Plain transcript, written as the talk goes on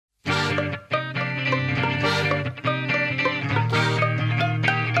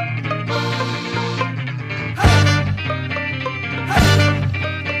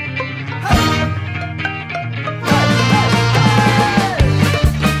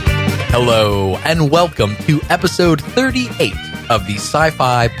Hello, and welcome to episode 38 of the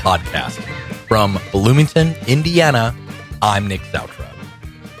Sci-Fi Podcast. From Bloomington, Indiana, I'm Nick Zoutra.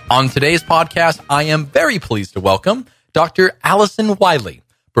 On today's podcast, I am very pleased to welcome Dr. Alison Wylie,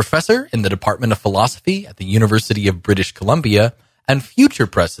 professor in the Department of Philosophy at the University of British Columbia and future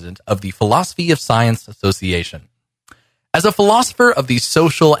president of the Philosophy of Science Association. As a philosopher of the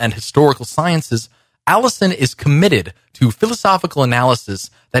social and historical sciences, Alison is committed to philosophical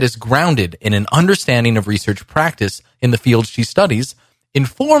analysis that is grounded in an understanding of research practice in the field she studies,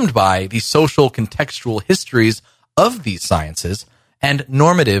 informed by the social contextual histories of these sciences and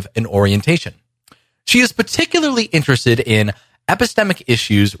normative in orientation. She is particularly interested in epistemic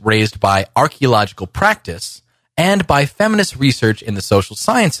issues raised by archaeological practice and by feminist research in the social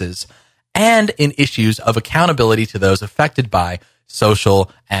sciences, and in issues of accountability to those affected by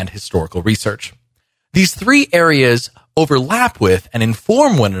social and historical research. These three areas overlap with and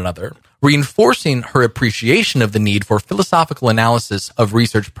inform one another, reinforcing her appreciation of the need for philosophical analysis of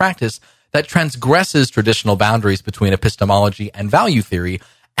research practice that transgresses traditional boundaries between epistemology and value theory,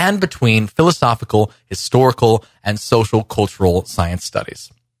 and between philosophical, historical, and social cultural science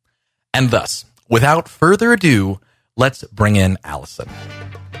studies. And thus, without further ado, let's bring in Alison.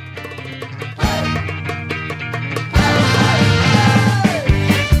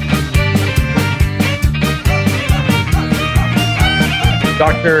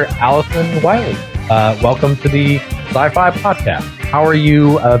 Dr. Alison Wylie, welcome to the Sci-Fi Podcast. How are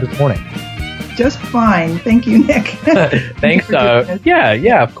you this morning? Just fine. Thank you, Nick. Thanks.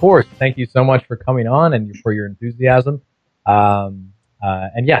 Yeah, of course. Thank you so much for coming on and for your enthusiasm. And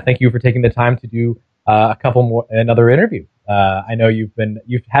yeah, thank you for taking the time to do another interview. I know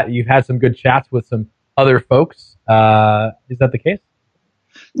you've had some good chats with some other folks. Is that the case?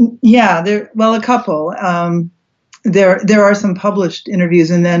 Yeah, a couple. There are some published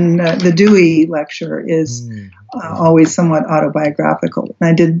interviews, and then the Dewey lecture is always somewhat autobiographical. And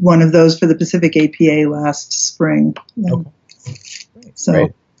I did one of those for the Pacific APA last spring. Okay. So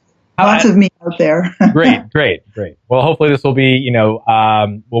great. Lots of me out there. Great. Well, hopefully this will be,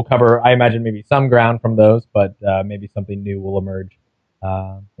 we'll cover, I imagine, maybe some ground from those, but maybe something new will emerge.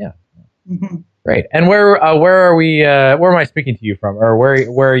 Yeah. Mm-hmm. Great. And where are we? Where am I speaking to you from, or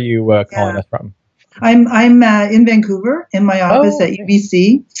where are you calling us from? I'm in Vancouver in my office at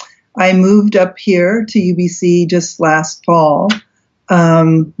UBC. I moved up here to UBC just last fall.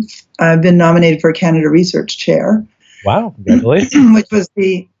 I've been nominated for a Canada Research Chair. Wow, congratulations. Which was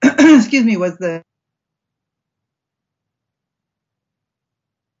the,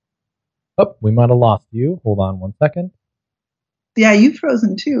 Oh, we might have lost you. Hold on one second. Yeah, you've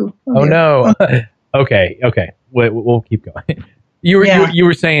frozen too. Oh no. Okay. We'll keep going. You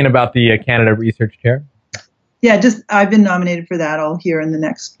were saying about the Canada Research Chair? Yeah, I've been nominated for that. I'll hear in the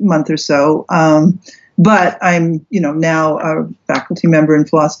next month or so. But I'm, now a faculty member in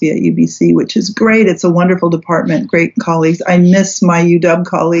philosophy at UBC, which is great. It's a wonderful department, great colleagues. I miss my UW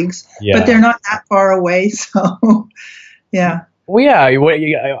colleagues, but they're not that far away. So, yeah. Well,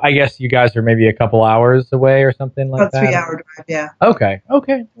 yeah. I guess you guys are maybe a couple hours away or something like that. About 3-hour drive, yeah. Okay. Well,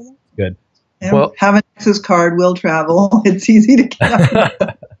 that's good. Well, have an access card, will travel. It's easy to get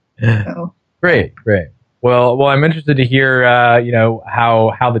out. So. Great. Well, I'm interested to hear,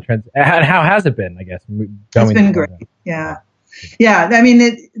 how the trends, and how has it been, I guess? It's been great. Yeah. I mean,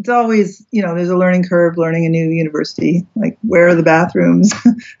 it's always, there's a learning curve, learning a new university. Like, where are the bathrooms?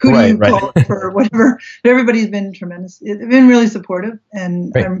 Who do you call for whatever? Everybody's been tremendous. They've been really supportive,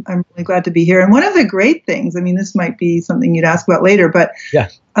 and I'm really glad to be here. And one of the great things, I mean, this might be something you'd ask about later, but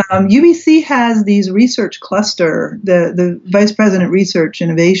UBC has these research cluster. The Vice President Research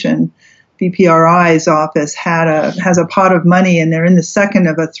Innovation, BPRI's office, has a pot of money, and they're in the second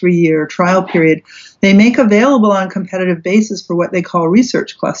of a 3-year trial period. They make available on competitive basis for what they call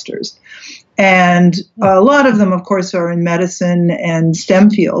research clusters. And a lot of them, of course, are in medicine and STEM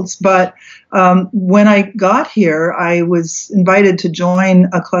fields. But when I got here, I was invited to join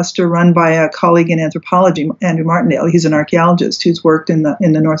a cluster run by a colleague in anthropology, Andrew Martindale. He's an archaeologist who's worked in the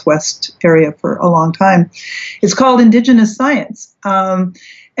Northwest area for a long time. It's called Indigenous Science.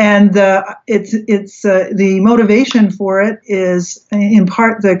 And the motivation for it is in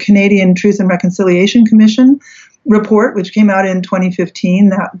part the Canadian Truth and Reconciliation Commission report, which came out in 2015,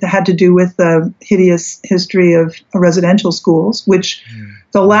 that had to do with the hideous history of residential schools, which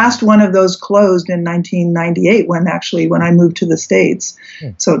the last one of those closed in 1998 when I moved to the States.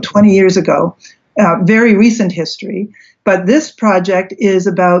 So 20 years ago, very recent history. But this project is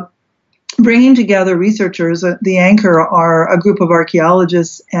about bringing together researchers. The anchor are a group of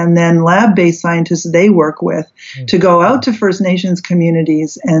archaeologists and then lab-based scientists they work with to go out to First Nations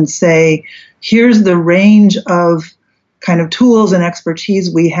communities and say, here's the range of kind of tools and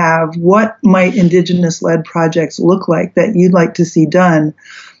expertise we have. What might Indigenous-led projects look like that you'd like to see done?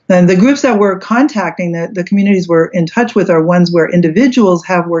 And the groups that we're contacting, the communities we're in touch with, are ones where individuals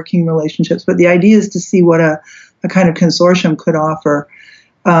have working relationships. But the idea is to see what a kind of consortium could offer.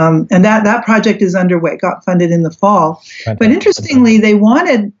 And that project is underway, got funded in the fall. But interestingly, they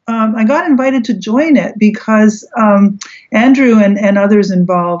wanted, I got invited to join it because Andrew and others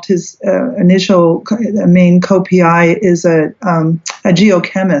involved, his initial main co-PI is a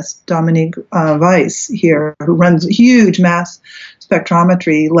geochemist, Dominique Weiss here, who runs a huge mass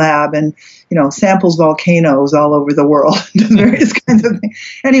spectrometry lab and, samples volcanoes all over the world, various kinds of things.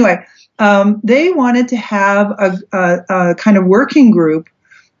 Anyway, they wanted to have a kind of working group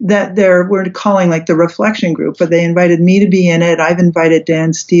that we're calling like the reflection group, but they invited me to be in it. I've invited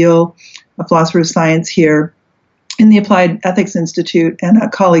Dan Steele, a philosopher of science here in the Applied Ethics Institute, and a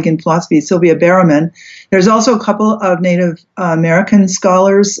colleague in philosophy, Sylvia Berriman. There's also a couple of Native American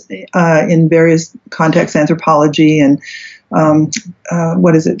scholars in various contexts, anthropology and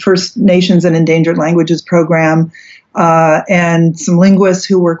First Nations and Endangered Languages program, and some linguists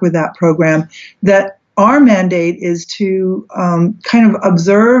who work with that program. That our mandate is to kind of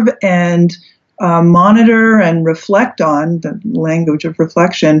observe and monitor and reflect on the language of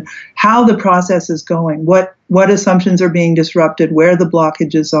reflection, how the process is going, what assumptions are being disrupted, where the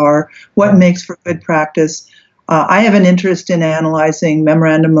blockages are, what makes for good practice. I have an interest in analyzing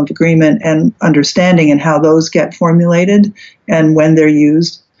memorandum of agreement and understanding and how those get formulated and when they're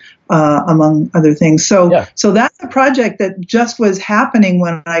used, among other things. So that's a project that just was happening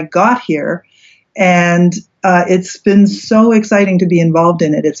when I got here. And it's been so exciting to be involved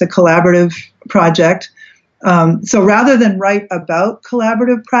in it. It's a collaborative project. So rather than write about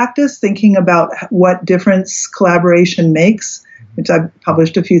collaborative practice, thinking about what difference collaboration makes, which I've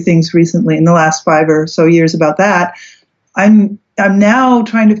published a few things recently in the last 5 or so years about that, I'm now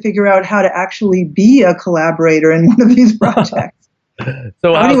trying to figure out how to actually be a collaborator in one of these projects.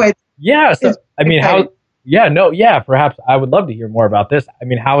 So anyway, perhaps I would love to hear more about this. I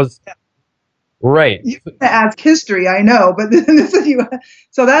mean, right. You have to ask history, I know, but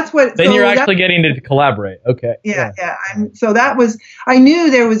so that's what. Then you're actually getting to collaborate. Okay. Yeah. I knew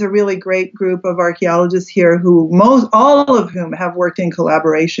there was a really great group of archaeologists here all of whom have worked in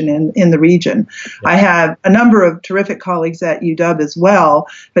collaboration in the region. Yeah. I have a number of terrific colleagues at UW as well,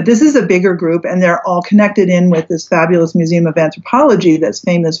 but this is a bigger group and they're all connected in with this fabulous Museum of Anthropology that's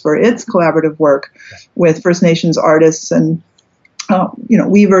famous for its collaborative work with First Nations artists and,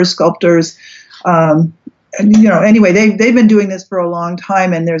 weavers, sculptors. Anyway, they've been doing this for a long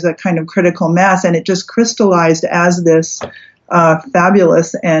time, and there's a kind of critical mass, and it just crystallized as this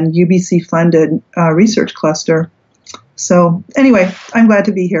fabulous and UBC-funded research cluster. So, anyway, I'm glad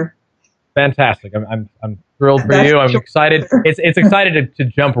to be here. Fantastic! I'm thrilled for you. I'm excited. It's excited to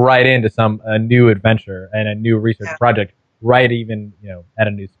jump right into a new adventure and a new research project, right? Even at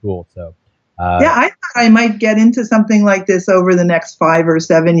a new school. So. I thought I might get into something like this over the next 5 or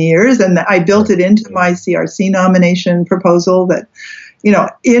 7 years, and I built it into my CRC nomination proposal that,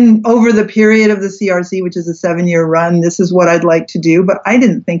 over the period of the CRC, which is a 7-year run, this is what I'd like to do, but I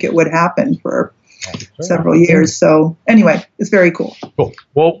didn't think it would happen for several years. So anyway, it's very cool. Cool.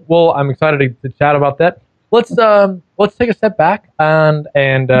 Well, I'm excited to chat about that. Let's take a step back and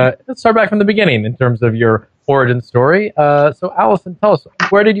let's start back from the beginning in terms of your origin story. So Alison, tell us,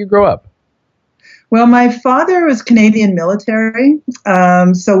 where did you grow up? Well, my father was Canadian military,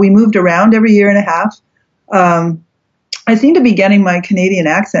 so we moved around every year and a half. I seem to be getting my Canadian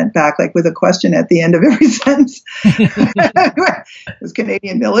accent back, like with a question at the end of every sentence. It was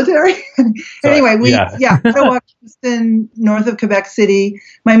Canadian military. Anyway, Ottawa, Kingston, north of Quebec City.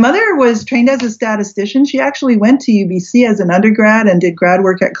 My mother was trained as a statistician. She actually went to UBC as an undergrad and did grad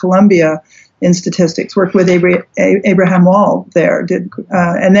work at Columbia in statistics, worked with Abraham Wall there,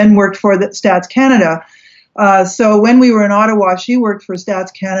 and then worked for the Stats Canada. So when we were in Ottawa, she worked for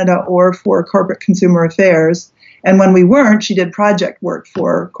Stats Canada or for Corporate Consumer Affairs. And when we weren't, she did project work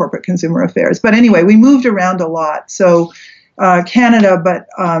for Corporate Consumer Affairs. But anyway, we moved around a lot. So Canada, but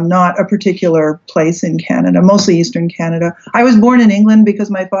not a particular place in Canada, mostly Eastern Canada. I was born in England because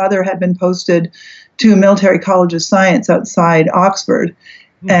my father had been posted to a military college of science outside Oxford.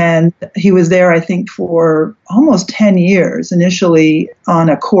 And he was there, I think, for almost 10 years, initially on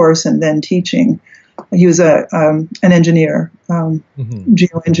a course and then teaching. He was an engineer,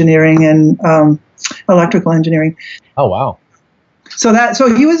 geoengineering and electrical engineering. Oh, wow. So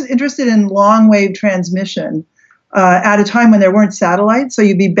he was interested in long wave transmission at a time when there weren't satellites. So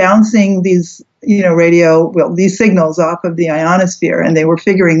you'd be bouncing these, these signals off of the ionosphere, and they were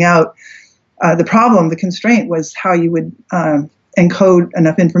figuring out the constraint was how you would encode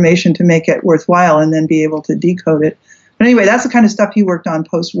enough information to make it worthwhile and then be able to decode it. But anyway, that's the kind of stuff he worked on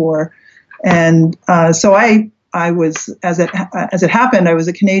post-war. And so I was, as it happened, I was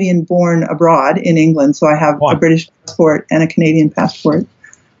a Canadian born abroad in England. So I have a British passport and a Canadian passport.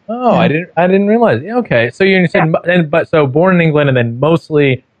 Oh, yeah. I didn't realize. Okay, so you said, so born in England, and then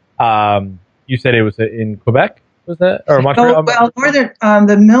mostly, you said it was in Quebec. Was that or Montreal? Well, northern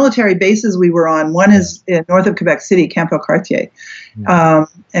the military bases we were on. One is north of Quebec City, Camp Cartier,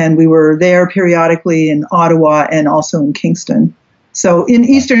 and we were there periodically in Ottawa and also in Kingston. So in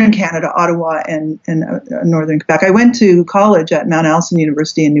Eastern Canada, Ottawa and northern Quebec. I went to college at Mount Allison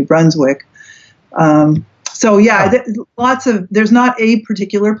University in New Brunswick. There's not a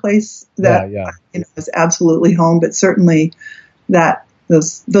particular place that is absolutely home, but certainly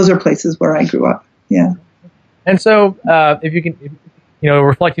those are places where I grew up. Yeah. And so, if you can,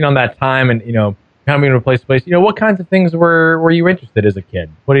 reflecting on that time and coming from place to place, what kinds of things were you interested as a kid?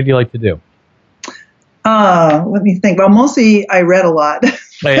 What did you like to do? Let me think. Well, mostly I read a lot.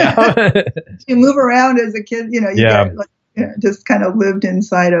 Oh, yeah. You move around as a kid, just kind of lived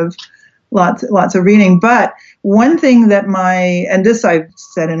inside of lots of reading. But one thing that and this I've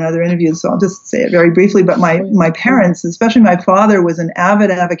said in other interviews, so I'll just say it very briefly, but my parents, especially my father, was an avid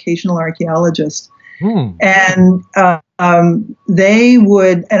avocational archaeologist. And they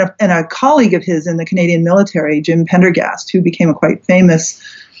would, and a colleague of his in the Canadian military, Jim Pendergast, who became a quite famous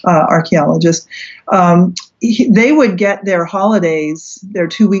archaeologist, they would get their holidays, their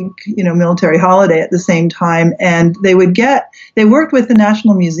 2-week, military holiday at the same time, and they worked with the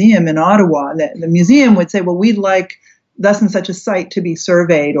National Museum in Ottawa. The museum would say, well, we'd like thus and such a site to be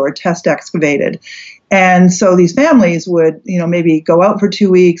surveyed or test excavated. And so these families would, maybe go out for 2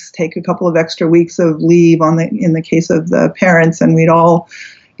 weeks, take a couple of extra weeks of leave in the case of the parents, and we'd all,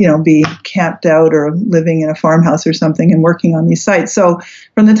 be camped out or living in a farmhouse or something and working on these sites. So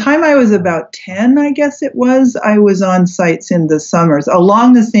from the time I was about 10, I guess it was, I was on sites in the summers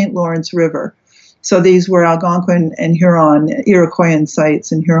along the St. Lawrence River. So these were Algonquin and Huron, Iroquoian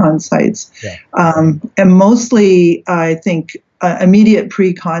sites and Huron sites. Yeah. And mostly, I think, immediate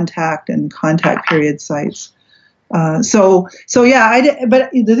pre-contact and contact period sites. But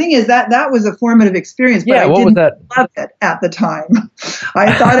the thing is that was a formative experience. But I didn't love it at the time.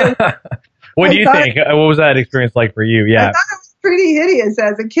 I thought it. What do you think? What was that experience like for you? Yeah. I thought it was pretty hideous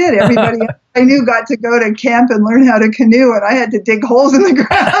as a kid. Everybody I knew got to go to camp and learn how to canoe, and I had to dig holes in the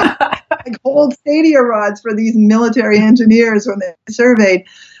ground, like hold stadia rods for these military engineers when they surveyed.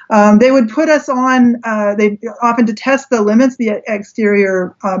 They would put us on, they often to test the limits, the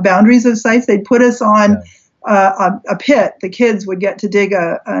exterior boundaries of sites, they'd put us on a pit. The kids would get to dig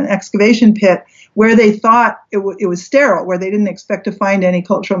an excavation pit where they thought it was sterile, where they didn't expect to find any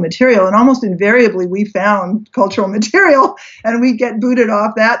cultural material. And almost invariably, we found cultural material, and we'd get booted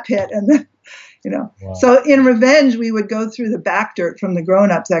off that pit. And then, Wow. So in revenge, we would go through the back dirt from the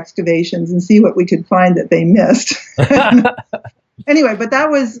grown-ups excavations and see what we could find that they missed. Anyway, but that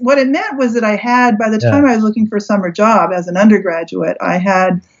was what it meant was that I had, by the time I was looking for a summer job as an undergraduate, I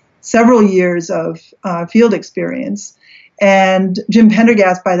had several years of field experience. And Jim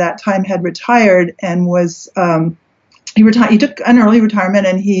Pendergast by that time had retired and was, he took an early retirement,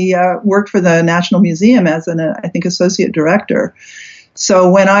 and he worked for the National Museum as I think, associate director.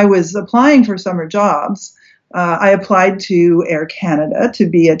 So when I was applying for summer jobs, I applied to Air Canada to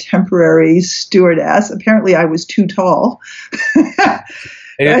be a temporary stewardess. Apparently, I was too tall.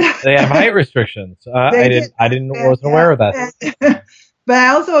 They have height restrictions. I wasn't aware of that. But I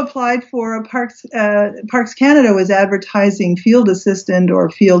also applied for Parks Canada was advertising field assistant or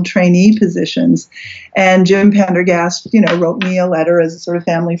field trainee positions, and Jim Pendergast, wrote me a letter as a sort of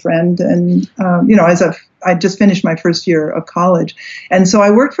family friend, and I just finished my first year of college, and so I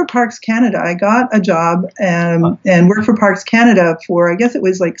worked for Parks Canada. I got a job and worked for Parks Canada for, I guess it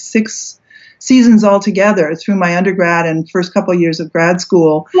was like 6 seasons altogether through my undergrad and first couple of years of grad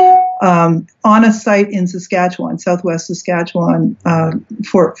school, on a site in Saskatchewan, southwest Saskatchewan,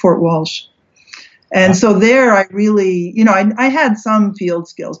 Fort Walsh. And so there I really, I had some field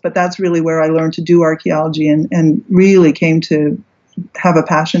skills, but that's really where I learned to do archaeology and really came to have a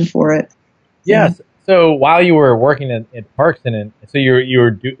passion for it. Yes. So while you were working at Parks, as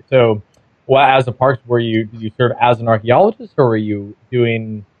a Parks, did you serve as an archaeologist, or were you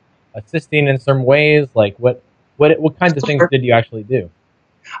assisting in some ways? Like what kinds of things did you actually do?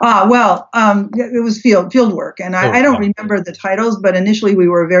 It was field work, and I don't remember the titles, but initially we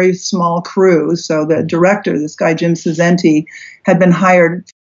were a very small crew. So the director, this guy Jim Cesenti, had been hired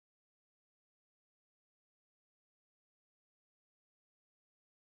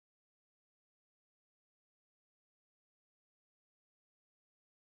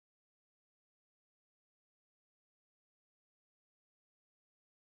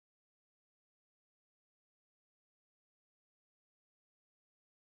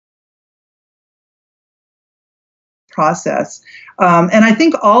process. And I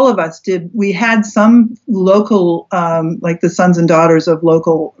think all of us we had some local, like the sons and daughters of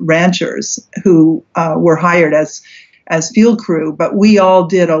local ranchers who were hired as field crew, but we all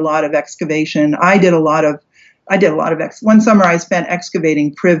did a lot of excavation. I did a lot of one summer I spent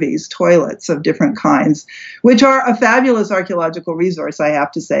excavating privies, toilets of different kinds, which are a fabulous archaeological resource, I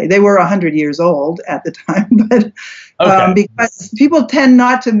have to say. They were 100 years old at the time, but because people tend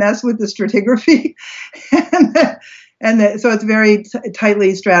not to mess with the stratigraphy. So it's very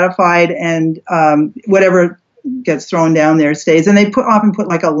tightly stratified, and whatever gets thrown down there stays. And they often put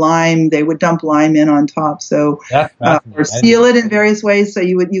like a lime. They would dump lime in on top, so or seal it in various ways. So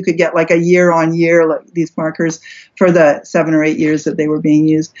you could get like a year on year, like these markers for the 7 or 8 years that they were being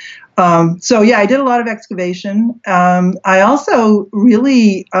used. I did a lot of excavation. I also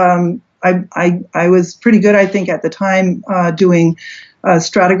really I was pretty good, I think, at the time doing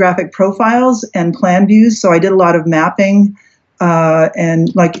stratigraphic profiles and plan views. So I did a lot of mapping and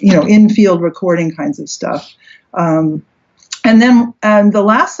in-field recording kinds of stuff. And then the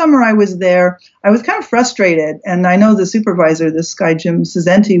last summer I was there, I was kind of frustrated. And I know the supervisor, this guy Jim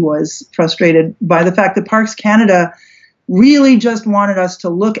Cesenti, was frustrated by the fact that Parks Canada really just wanted us to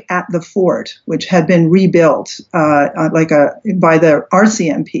look at the fort, which had been rebuilt by the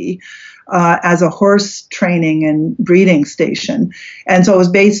RCMP. As a horse training and breeding station. And so it was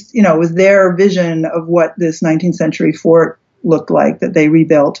based, it was their vision of what this 19th century fort looked like that they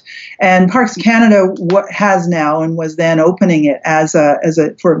rebuilt. And Parks Canada has now and was then opening it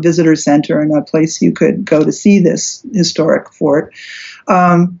for a visitor center and a place you could go to see this historic fort.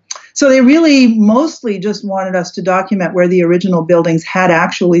 So they really mostly just wanted us to document where the original buildings had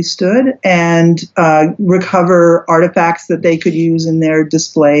actually stood and recover artifacts that they could use in their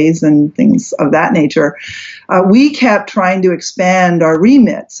displays and things of that nature. We kept trying to expand our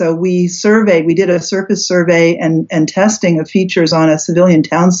remit. So we did a surface survey and testing of features on a civilian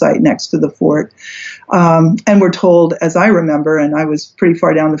town site next to the fort. And we're told, as I remember, and I was pretty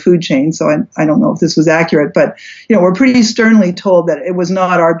far down the food chain, so I don't know if this was accurate, but we're pretty sternly told that it was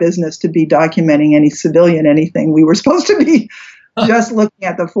not our business to be documenting any civilian anything. We were supposed to be just looking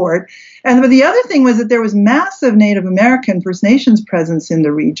at the fort. But the other thing was that there was massive Native American First Nations presence in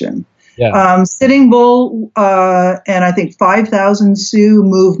the region. Yeah. Sitting Bull and I think 5,000 Sioux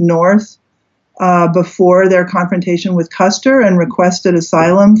moved north before their confrontation with Custer and requested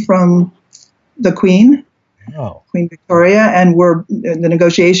asylum from the Queen, Queen Victoria, and the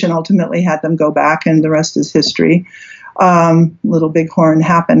negotiation ultimately had them go back, and the rest is history. Little Bighorn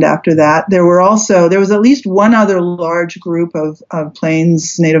happened after that. There was at least one other large group of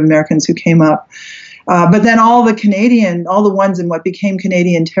Plains Native Americans who came up. But then all the ones in what became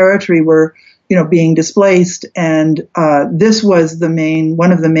Canadian territory were, being displaced. And this was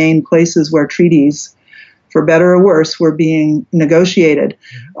one of the main places where treaties, for better or worse, were being negotiated.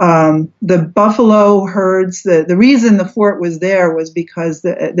 The buffalo herds, the reason the fort was there was because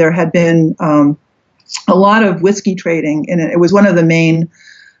there had been a lot of whiskey trading, and it was one of the main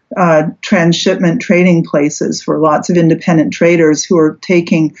transshipment trading places for lots of independent traders who were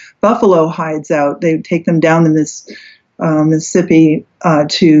taking buffalo hides out. They would take them down the Mississippi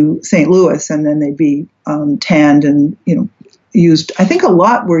to St. Louis, and then they'd be tanned and used. I think a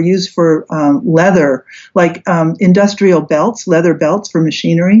lot were used for leather, like industrial belts, leather belts for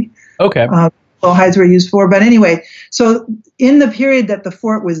machinery. Okay. Hides were used for. But anyway, so in the period that the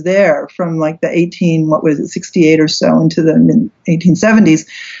fort was there, from like the 68 or so into the mid-1870s,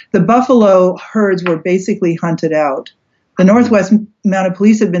 the buffalo herds were basically hunted out. The Northwest Mounted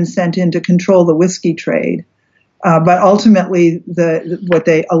Police had been sent in to control the whiskey trade. But ultimately,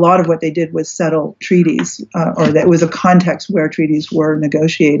 a lot of what they did was settle treaties, or that was a context where treaties were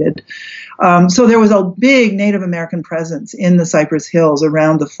negotiated. So there was a big Native American presence in the Cypress Hills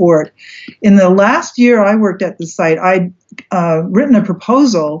around the fort. In the last year I worked at the site, I'd written a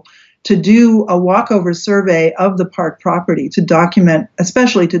proposal to do a walkover survey of the park property to document,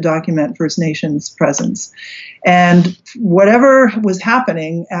 especially to document First Nations presence. And whatever was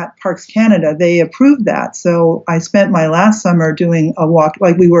happening at Parks Canada, they approved that. So I spent my last summer doing a walk,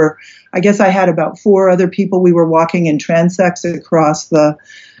 like I guess I had about 4 other people. We were walking in transects across the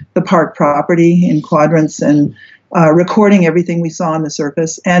park property in quadrants and recording everything we saw on the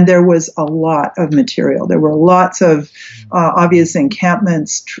surface. And there was a lot of material. There were lots of obvious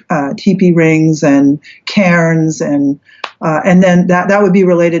encampments, teepee rings and cairns, and then that would be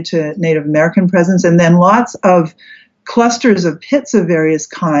related to Native American presence. And then lots of clusters of pits of various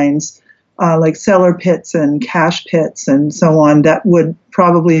kinds, like cellar pits and cache pits and so on, that would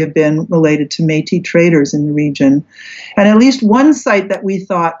probably have been related to Métis traders in the region. And at least one site that we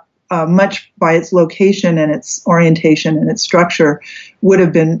thought, much by its location and its orientation and its structure, would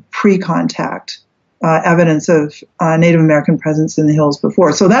have been pre-contact evidence of Native American presence in the hills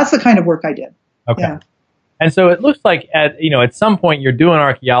before. So that's the kind of work I did. Okay. Yeah. And so it looks like at some point you're doing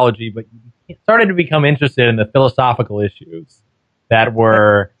archaeology, but you started to become interested in the philosophical issues that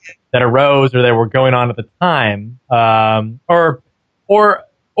arose or that were going on at the time, or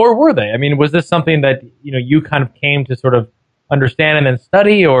were they? I mean, was this something that you kind of came to sort of understand and then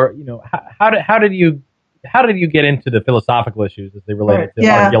study, or how did you get into the philosophical issues as they related to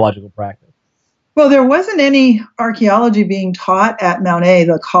archaeological practice? Well, there wasn't any archaeology being taught at Mount A,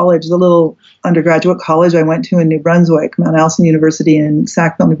 the college, the little undergraduate college I went to in New Brunswick, Mount Allison University in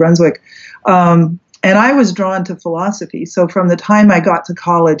Sackville, New Brunswick. And I was drawn to philosophy. So from the time I got to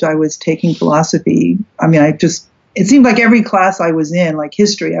college, I was taking philosophy. I mean, it seemed like every class I was in, like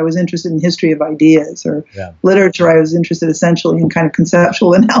history, I was interested in history of ideas, or literature, I was interested essentially in kind of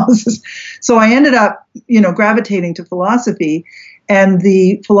conceptual analysis. So I ended up, gravitating to philosophy. And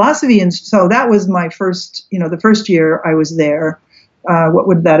the philosophy, and so that was my first, the first year I was there. What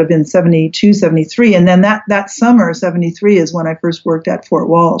would that have been, 72, 73? And then that summer, 73, is when I first worked at Fort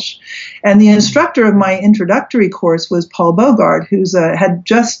Walsh. And the instructor of my introductory course was Paul Bogart, who's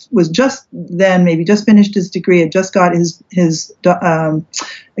was just then maybe just finished his degree, had just got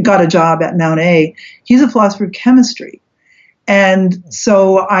got a job at Mount A. He's a philosopher of chemistry. And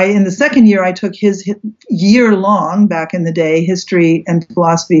so in the second year, I took his year-long, back in the day, history and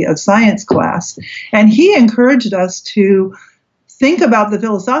philosophy of science class. And he encouraged us to think about the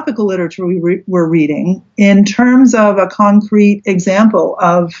philosophical literature we were reading in terms of a concrete example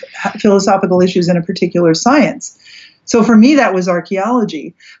of philosophical issues in a particular science. So for me, that was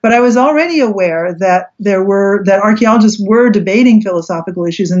archaeology. But I was already aware that archaeologists were debating philosophical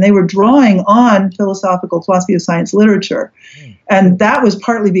issues, and they were drawing on philosophy of science literature. And that was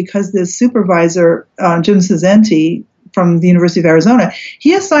partly because this supervisor, Jim Cesenti from the University of Arizona,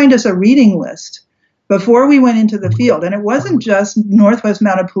 he assigned us a reading list before we went into the field. And it wasn't just Northwest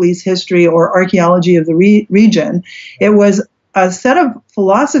Mounted Police history or archaeology of the region. It was a set of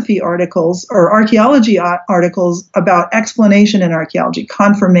philosophy articles or archaeology articles about explanation in archaeology,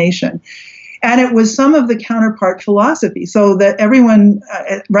 confirmation. And it was some of the counterpart philosophy, so that everyone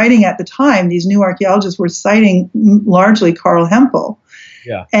writing at the time, these new archaeologists, were citing largely Carl Hempel.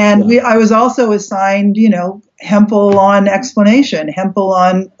 Yeah. And I was also assigned, Hempel on explanation, Hempel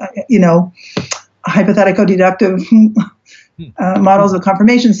on, hypothetico-deductive models of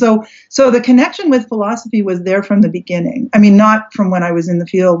confirmation. So the connection with philosophy was there from the beginning. I mean, not from when I was in the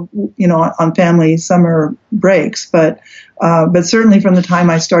field, on family summer breaks, but certainly from the time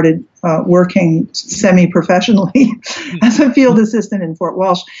I started working semi-professionally as a field assistant in Fort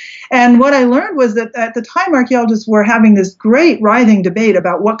Walsh. And what I learned was that at the time, archaeologists were having this great writhing debate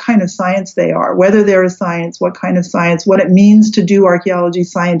about what kind of science they are, whether they're a science, what kind of science, what it means to do archaeology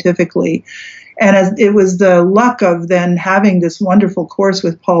scientifically. And it was the luck of then having this wonderful course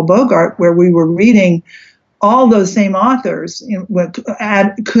with Paul Bogart, where we were reading all those same authors,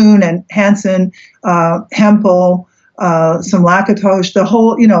 Kuhn and Hansen, Hempel, some Lakatos, the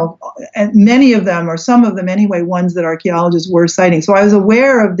whole, and many of them, or some of them anyway, ones that archaeologists were citing. So I was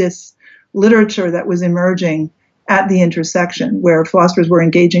aware of this literature that was emerging at the intersection, where philosophers were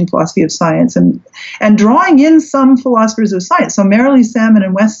engaging philosophy of science and drawing in some philosophers of science. So Marilee Salmon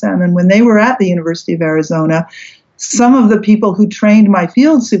and Wes Salmon, when they were at the University of Arizona, some of the people who trained my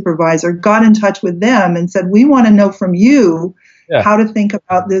field supervisor got in touch with them and said, we want to know from you how to think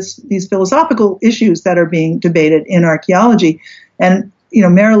about these philosophical issues that are being debated in archaeology. And,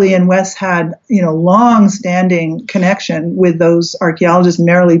 Marilee and Wes had, long-standing connection with those archaeologists.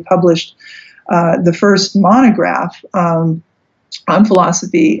 Marilee published the first monograph on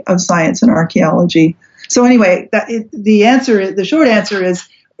philosophy of science and archaeology. So anyway, the short answer is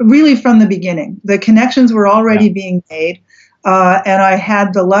really from the beginning. The connections were already being made, and I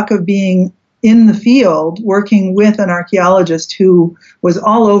had the luck of being in the field working with an archaeologist who was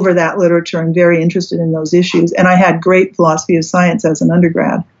all over that literature and very interested in those issues. And I had great philosophy of science as an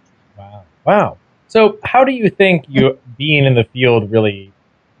undergrad. Wow. So how do you think you being in the field really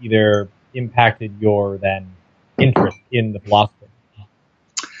either impacted your then interest in the philosophy?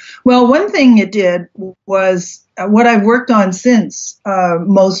 Well, one thing it did was what I've worked on since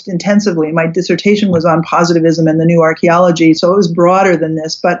most intensively. My dissertation was on positivism and the new archaeology, so it was broader than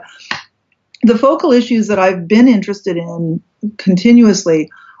this. But the focal issues that I've been interested in continuously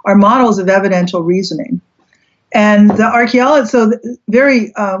are models of evidential reasoning. And the archaeologist,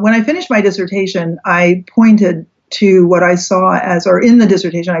 when I finished my dissertation, I pointed to what I saw as, or in the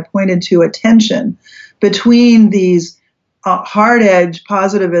dissertation, I pointed to a tension between these hard-edged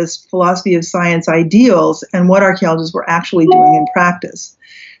positivist philosophy of science ideals and what archaeologists were actually doing in practice.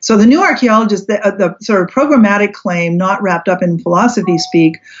 So the new archaeologist, the sort of programmatic claim, not wrapped up in philosophy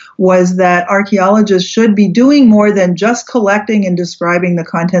speak, was that archaeologists should be doing more than just collecting and describing the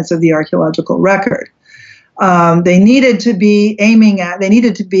contents of the archaeological record. They needed to be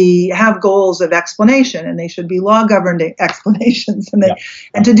have goals of explanation, and they should be law-governed explanations. And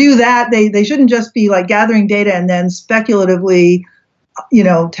to do that, they shouldn't just be like gathering data and then speculatively,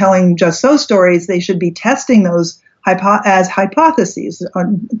 telling just so stories. They should be testing those as hypotheses,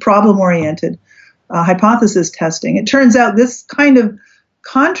 problem-oriented hypothesis testing. It turns out this kind of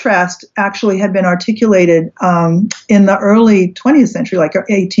contrast actually had been articulated in the early 20th century, like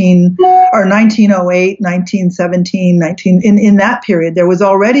 1908, 1917, in that period. There was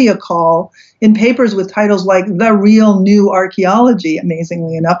already a call in papers with titles like The Real New Archaeology,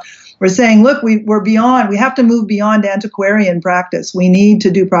 amazingly enough. We're saying, look, we have to move beyond antiquarian practice. We need to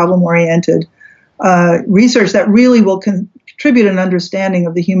do problem-oriented research that really will contribute an understanding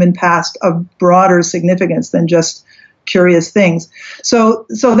of the human past of broader significance than just curious things. So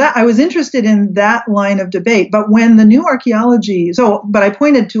that I was interested in that line of debate. But when the new archaeology, but I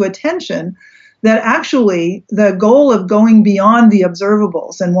pointed to a tension that actually the goal of going beyond the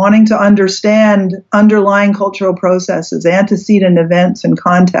observables and wanting to understand underlying cultural processes, antecedent events and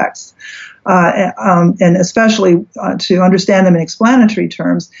contexts, and especially to understand them in explanatory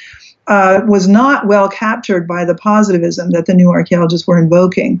terms, was not well captured by the positivism that the new archaeologists were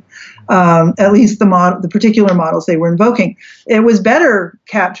invoking, at least the particular models they were invoking. It was better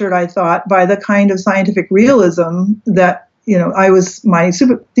captured, I thought, by the kind of scientific realism that, my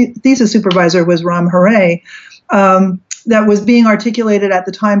thesis supervisor was Ram Hare, that was being articulated at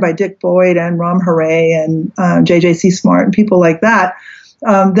the time by Dick Boyd and Ram Hare and J.J.C. Smart and people like that.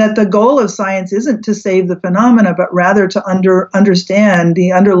 That the goal of science isn't to save the phenomena, but rather to understand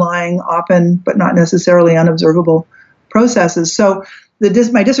the underlying, often but not necessarily unobservable processes. So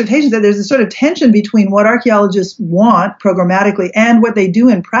my dissertation said there's a sort of tension between what archaeologists want programmatically and what they do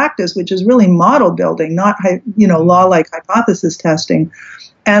in practice, which is really model building, not law-like hypothesis testing,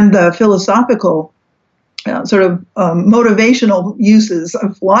 and the philosophical motivational uses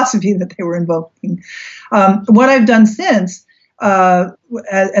of philosophy that they were invoking. What I've done since.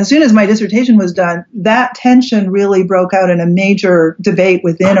 As soon as my dissertation was done, that tension really broke out in a major debate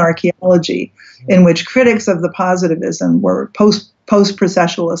within archaeology, in which critics of the positivism were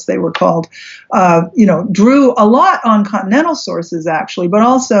post-processualists, they were called, drew a lot on continental sources actually, but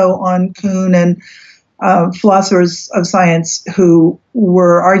also on Kuhn and philosophers of science who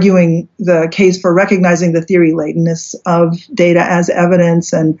were arguing the case for recognizing the theory-latenness of data as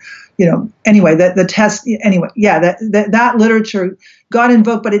evidence. And that literature got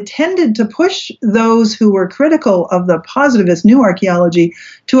invoked, but it tended to push those who were critical of the positivist new archaeology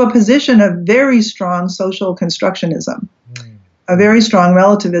to a position of very strong social constructionism, a very strong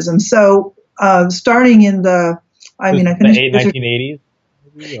relativism. So starting in I finished the 1980s?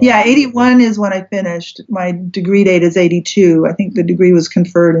 Yeah, 81 is when I finished. My degree date is 82. I think the degree was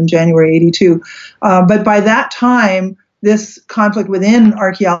conferred in January 82. But by that time, this conflict within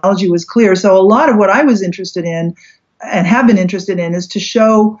archaeology was clear. So a lot of what I was interested in and have been interested in is to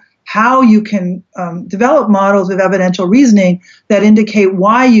show how you can develop models of evidential reasoning that indicate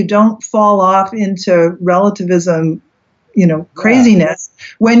why you don't fall off into relativism, craziness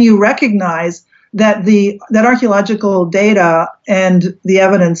when you recognize that that archaeological data and the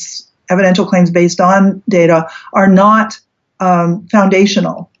evidential claims based on data are not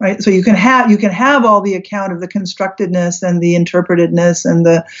foundational, right? So you can have all the account of the constructedness and the interpretedness and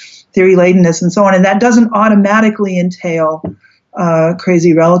the theory-latenness and so on, and that doesn't automatically entail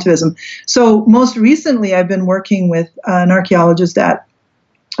crazy relativism. So most recently, I've been working with an archaeologist at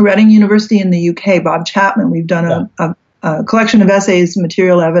Reading University in the UK, Bob Chapman. We've done a collection of essays,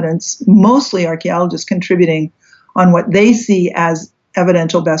 material evidence, mostly archaeologists contributing on what they see as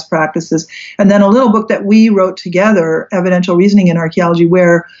evidential best practices. And then a little book that we wrote together, Evidential Reasoning in Archaeology,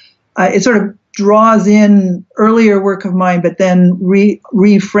 where it sort of draws in earlier work of mine, but then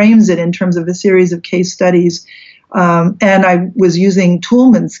reframes it in terms of a series of case studies. And I was using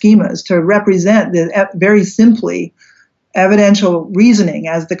Toulmin schemas to represent very simply evidential reasoning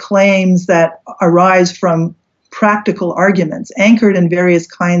as the claims that arise from practical arguments anchored in various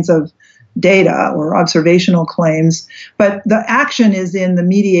kinds of data or observational claims. But the action is in the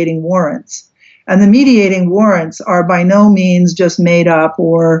mediating warrants. And the mediating warrants are by no means just made up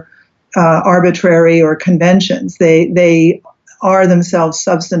or arbitrary or conventions. They are themselves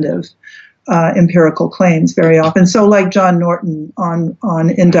substantive empirical claims very often. So like John Norton on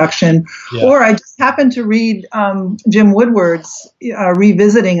induction, or I just happened to read Jim Woodward's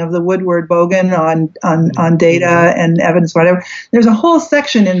revisiting of the Woodward-Bogan on data and evidence, whatever. There's a whole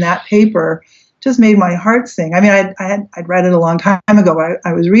section in that paper just made my heart sing. I mean, I'd read it a long time ago, but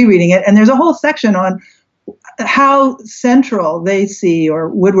I was rereading it, and there's a whole section on how central they see, or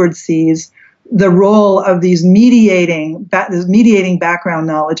Woodward sees, the role of these mediating background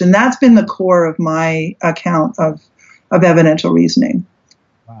knowledge. And that's been the core of my account of evidential reasoning.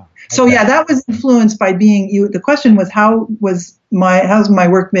 Wow. Okay. So yeah, that was influenced by the question was, how's my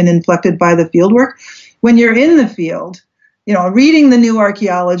work been inflected by the field work? When you're in the field, reading the new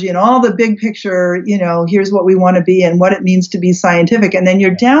archaeology and all the big picture, here's what we want to be and what it means to be scientific. And then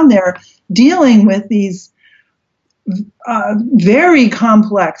you're down there dealing with these very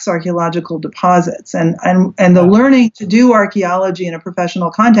complex archaeological deposits, and the learning to do archaeology in a professional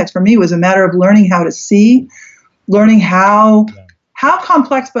context for me was a matter of learning how to see, learning how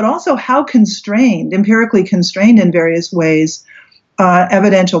complex, but also how empirically constrained in various ways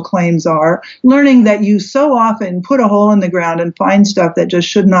evidential claims are, learning that you so often put a hole in the ground and find stuff that just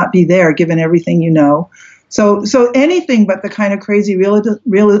should not be there given everything you know. So anything but the kind of crazy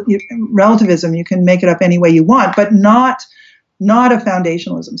relativism, you can make it up any way you want, but not a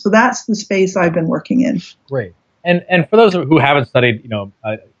foundationalism. So that's the space I've been working in. Great. And for those who haven't studied,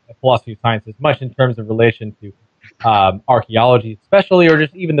 philosophy of sciences much in terms of relation to archaeology, especially, or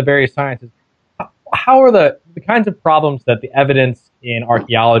just even the various sciences, how are the kinds of problems that the evidence in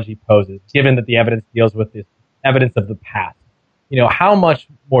archaeology poses, given that the evidence deals with this evidence of the past? How much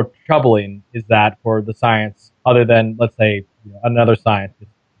more troubling is that for the science other than, let's say, another science,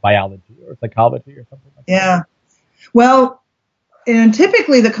 biology or psychology or something like that? Yeah. Well,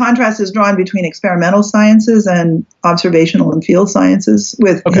 typically the contrast is drawn between experimental sciences and observational and field sciences,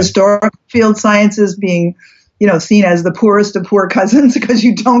 with historical field sciences being, seen as the poorest of poor cousins because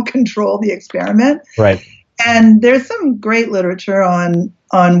you don't control the experiment. Right. And there's some great literature on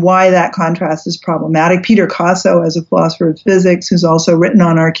why that contrast is problematic. Peter Casso, as a philosopher of physics, who's also written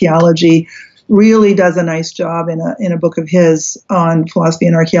on archaeology, really does a nice job in a book of his on philosophy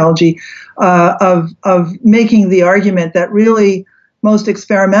and archaeology of making the argument that really most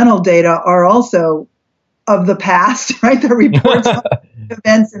experimental data are also of the past, right? The reports of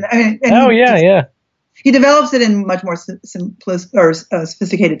events He develops it in much more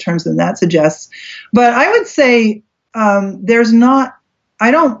sophisticated terms than that suggests. But I would say and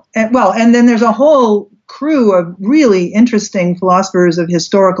then there's a whole crew of really interesting philosophers of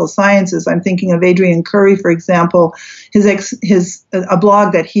historical sciences. I'm thinking of Adrian Curry, for example, a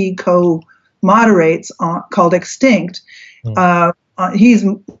blog that he co-moderates called Extinct. He's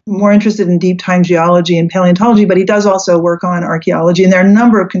more interested in deep time geology and paleontology, but he does also work on archaeology. And there are a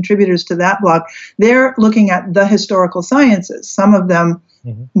number of contributors to that blog. They're looking at the historical sciences, some of them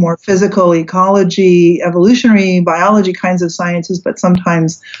more physical, ecology, evolutionary, biology kinds of sciences, but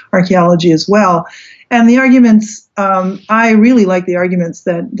sometimes archaeology as well. And the arguments, I really like the arguments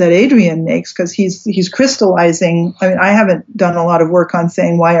that Adrian makes, because he's crystallizing. I mean, I haven't done a lot of work on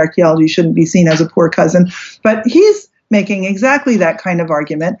saying why archaeology shouldn't be seen as a poor cousin, but he's making exactly that kind of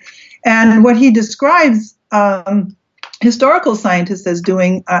argument. And what he describes historical scientists as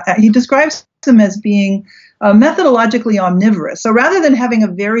doing, he describes them as being methodologically omnivorous. So rather than having a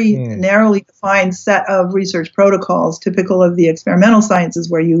very narrowly defined set of research protocols, typical of the experimental sciences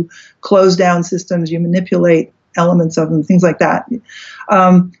where you close down systems, you manipulate elements of them, things like that,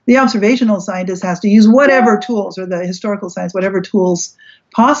 the observational scientist has to use whatever tools, or the historical science, whatever tools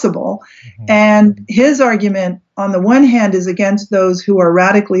possible. And his argument, on the one hand, is against those who are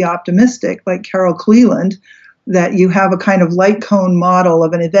radically optimistic, like Carol Cleland, that you have a kind of light cone model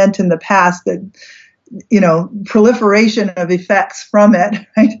of an event in the past that proliferation of effects from it,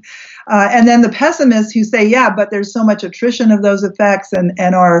 right? And then the pessimists who say, yeah, but there's so much attrition of those effects, and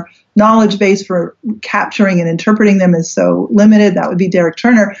our knowledge base for capturing and interpreting them is so limited. That would be Derek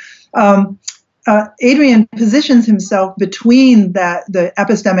Turner. Adrian positions himself between the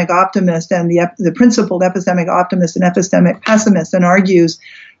epistemic optimist and the principled epistemic optimist and epistemic pessimist, and argues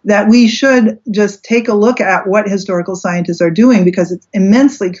that we should just take a look at what historical scientists are doing, because it's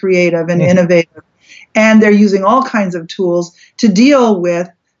immensely creative and innovative, and they're using all kinds of tools to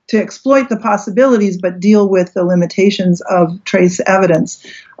exploit the possibilities, but deal with the limitations of trace evidence.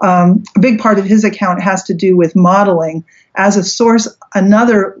 A big part of his account has to do with modeling as a source,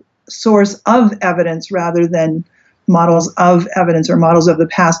 another source of evidence rather than models of evidence or models of the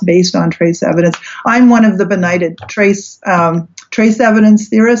past based on trace evidence. I'm one of the benighted trace evidence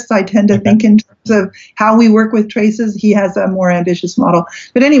theorists. I tend to think in terms of how we work with traces. He has a more ambitious model.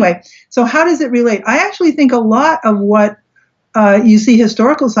 But anyway, so how does it relate? I actually think a lot of what you see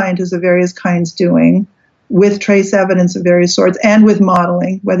historical scientists of various kinds doing with trace evidence of various sorts and with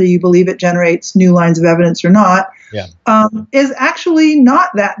modeling, whether you believe it generates new lines of evidence or not, is actually not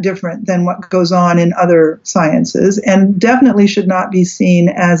that different than what goes on in other sciences, and definitely should not be seen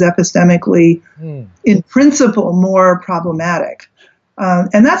as epistemically, in principle, more problematic.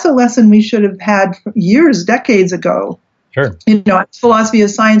 And that's a lesson we should have had decades ago. Sure. Philosophy of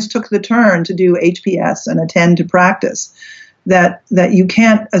science took the turn to do HPS and attend to practice. That you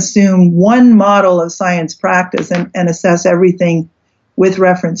can't assume one model of science practice and assess everything with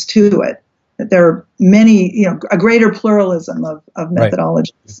reference to it. That there are many, a greater pluralism of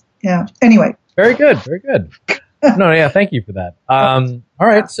methodologies. Right. Yeah. Anyway. Very good. Very good. No, yeah. Thank you for that. All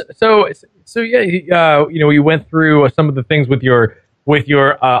right. So yeah. You went through some of the things with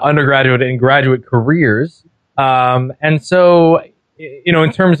your undergraduate and graduate careers, and so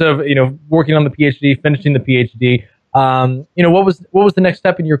in terms of working on the PhD, finishing the PhD. What was the next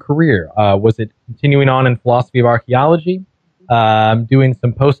step in your career? Was it continuing on in philosophy of archaeology, doing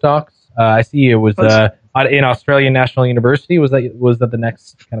some postdocs? I see it was in Australian National University. Was that the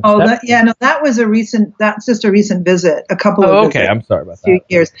next kind of step? That's just a recent visit, a couple of visits. Okay, I'm sorry about that. Few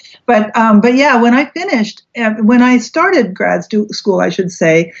years. But yeah, when I finished, when I started grad school, I should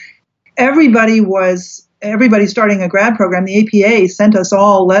say, everybody starting a grad program, the APA sent us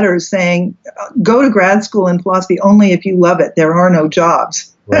all letters saying, go to grad school in philosophy only if you love it. There are no jobs.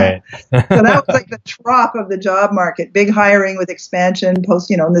 Right. So that was like the trough of the job market, big hiring with expansion in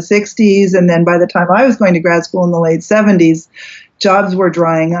the 60s. And then by the time I was going to grad school in the late 70s, jobs were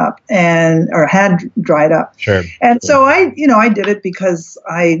drying up or had dried up. Sure. And so I did it because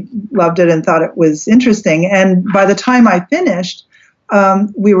I loved it and thought it was interesting. And by the time I finished,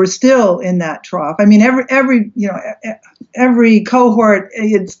 we were still in that trough. I mean, every cohort,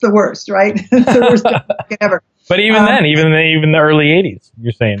 it's the worst, right? It's the worst ever. But even then, even the early 80s,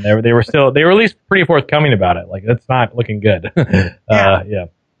 you're saying they were at least pretty forthcoming about it. Like, that's not looking good. Yeah.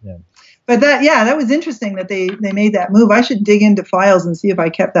 But that was interesting that they made that move. I should dig into files and see if I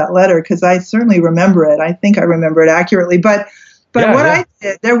kept that letter, because I certainly remember it. I think I remember it accurately. But I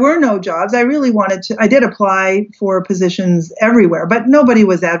did, there were no jobs. I really I did apply for positions everywhere, but nobody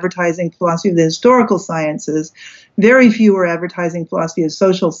was advertising philosophy of the historical sciences. Very few were advertising philosophy of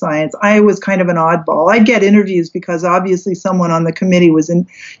social science. I was kind of an oddball. I'd get interviews because obviously someone on the committee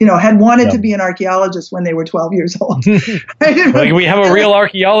had wanted to be an archaeologist when they were 12 years old. Like, we have a real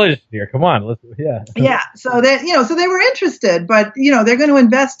archaeologist here. Come on. Yeah. So so they were interested, but, they're going to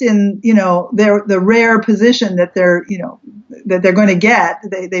invest in, the rare position that they're going to get.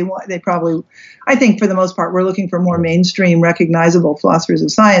 They probably, I think for the most part, we're looking for more mainstream, recognizable philosophers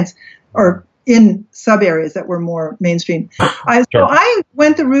of science, or in sub areas that were more mainstream. So I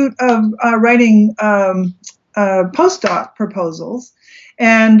went the route of writing postdoc proposals.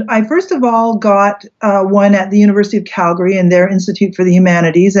 And I first of all got one at the University of Calgary in their Institute for the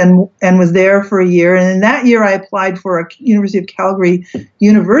Humanities, and was there for a year. And in that year, I applied for a University of Calgary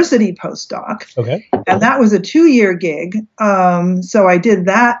university postdoc. Okay. And that was a 2-year gig. So I did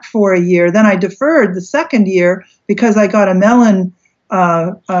that for a year. Then I deferred the second year because I got a Mellon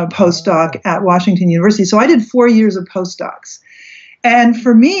postdoc at Washington University. So I did 4 years of postdocs. And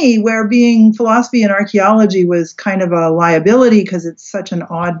for me, where being philosophy and archaeology was kind of a liability because it's such an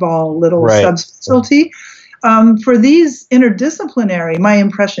oddball little subspecialty, for these interdisciplinary, my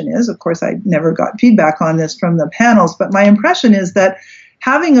impression is, of course, I never got feedback on this from the panels, but my impression is that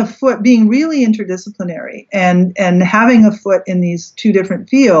having a foot, being really interdisciplinary and having a foot in these two different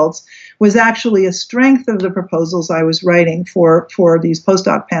fields was actually a strength of the proposals I was writing for these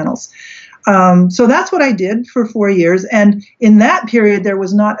postdoc panels. So that's what I did for 4 years. And in that period, there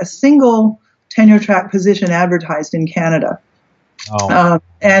was not a single tenure track position advertised in Canada. Oh.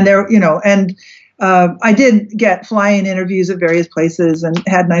 And there, I did get fly-in interviews at various places and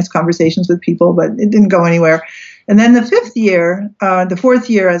had nice conversations with people, but it didn't go anywhere. And then the fourth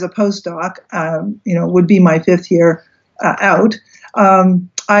year as a postdoc, would be my fifth year out.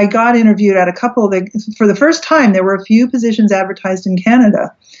 I got interviewed at a couple for the first time, there were a few positions advertised in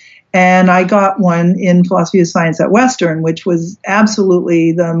Canada. And I got one in philosophy of science at Western, which was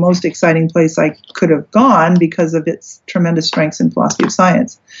absolutely the most exciting place I could have gone because of its tremendous strengths in philosophy of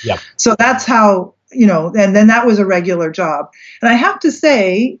science. Yeah. So that's how, and then that was a regular job. And I have to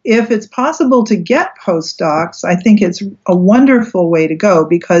say, if it's possible to get postdocs, I think it's a wonderful way to go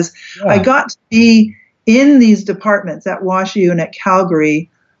because I got to be in these departments at WashU and at Calgary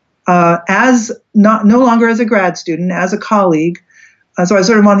as no longer as a grad student, as a colleague. So I was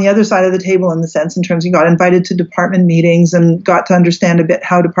sort of on the other side of the table in the sense in terms of got invited to department meetings and got to understand a bit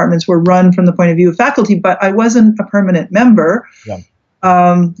how departments were run from the point of view of faculty, but I wasn't a permanent member. Yeah.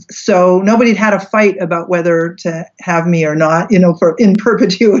 So nobody had a fight about whether to have me or not, in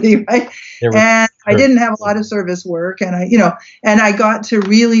perpetuity, right? And I didn't have a lot of service work and I got to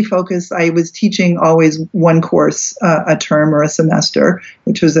really focus. I was teaching always one course a term or a semester,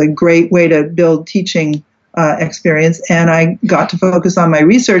 which was a great way to build teaching experience, and I got to focus on my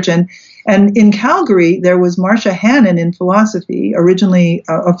research. And in Calgary, there was Marcia Hannon in philosophy, originally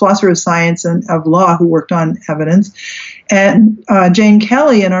a philosopher of science and of law who worked on evidence, and Jane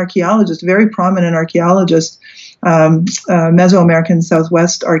Kelly, an archaeologist, very prominent archaeologist, Mesoamerican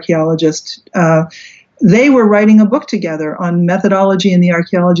Southwest archaeologist. They were writing a book together on methodology in the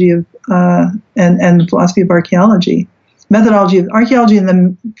archaeology of and philosophy of archaeology. Methodology of archaeology and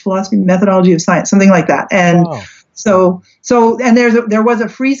the philosophy methodology of science, something like that. And so there was a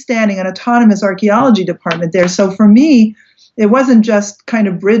freestanding and autonomous archaeology department there. So for me, it wasn't just kind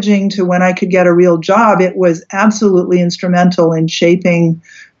of bridging to when I could get a real job. It was absolutely instrumental in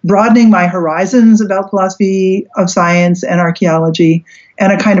broadening my horizons about philosophy of science and archaeology,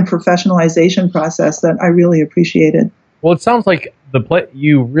 and a kind of professionalization process that I really appreciated. Well, it sounds like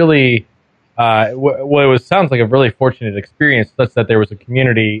you really. Sounds like a really fortunate experience, such that there was a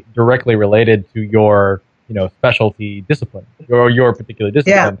community directly related to your, specialty discipline, or your particular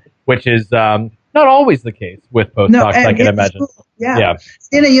discipline, which is not always the case with postdocs, I can imagine. Yeah.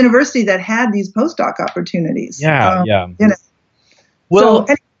 In a university that had these postdoc opportunities. Well,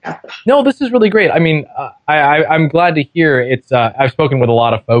 no, this is really great. I mean, I'm glad to hear it's. I've spoken with a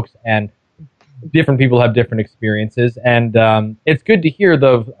lot of folks, and different people have different experiences, and it's good to hear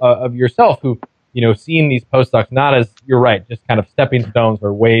of yourself who, seeing these postdocs not as, you're right, just kind of stepping stones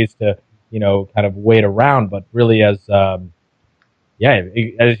or ways to, kind of wait around, but really as, as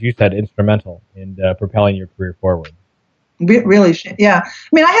you said, instrumental in propelling your career forward. Really, yeah. I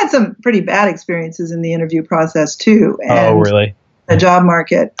mean, I had some pretty bad experiences in the interview process too. Oh, really? The job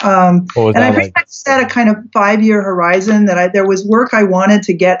market. And I pretty much set a kind of 5-year horizon that there was work I wanted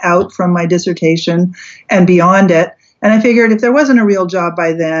to get out from my dissertation and beyond it. And I figured if there wasn't a real job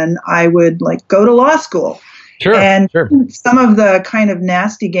by then, I would go to law school. Sure. Some of the kind of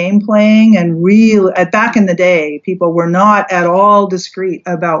nasty game playing and back in the day, people were not at all discreet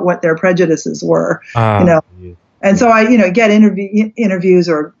about what their prejudices were, And so I, get interviews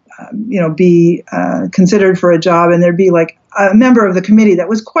or, be considered for a job, and there'd be a member of the committee that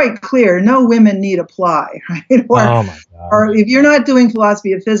was quite clear, no women need apply, right? Or if you're not doing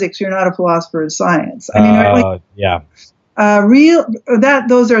philosophy of physics, you're not a philosopher of science. I mean,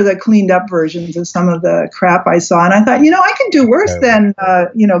 those are the cleaned up versions of some of the crap I saw. And I thought, I can do worse than,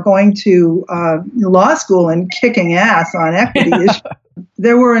 going to law school and kicking ass on equity issues.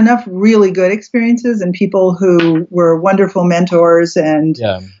 There were enough really good experiences and people who were wonderful mentors and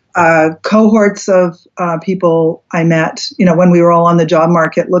cohorts of people I met, when we were all on the job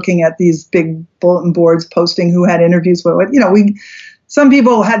market looking at these big bulletin boards posting who had interviews. Some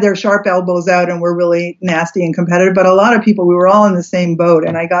people had their sharp elbows out and were really nasty and competitive, but a lot of people, we were all in the same boat.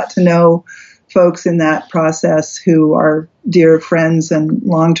 And I got to know folks in that process who are dear friends and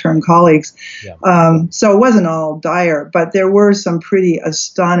long-term colleagues. So it wasn't all dire, but there were some pretty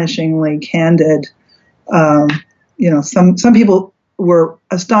astonishingly candid, some people were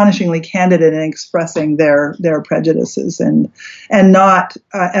astonishingly candid in expressing their prejudices and not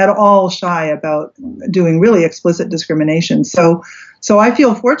at all shy about doing really explicit discrimination. So I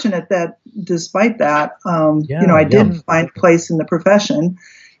feel fortunate that despite that, I did find a place in the profession.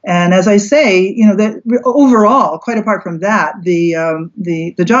 And as I say, that overall, quite apart from that,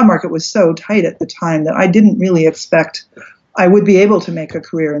 the job market was so tight at the time that I didn't really expect I would be able to make a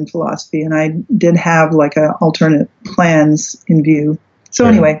career in philosophy, and I did have alternate plans in view. So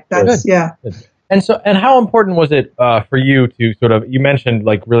anyway, that's, Good. And so, and how important was it for you to sort of, you mentioned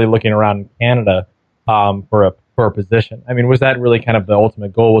like really looking around Canada for a position. I mean, was that really kind of the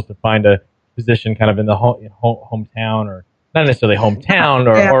ultimate goal, was to find a position kind of in the hometown, or not necessarily hometown,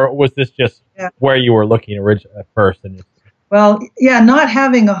 or was this just where you were looking at first? And well, not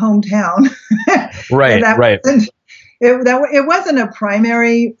having a hometown. Right. It wasn't a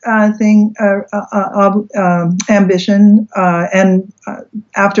primary thing, ambition. And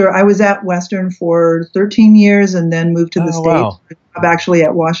after I was at Western for 13 years and then moved to the States, actually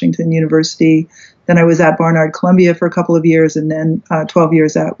at Washington University. Then I was at Barnard Columbia for a couple of years, and then 12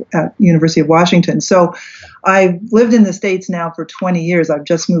 years at University of Washington. So I've lived in the States now for 20 years. I've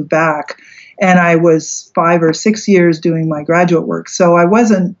just moved back, and I was 5 or 6 years doing my graduate work. So it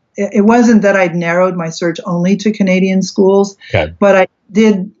wasn't that I'd narrowed my search only to Canadian schools, but I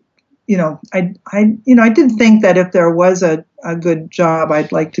did, I did think that if there was a good job,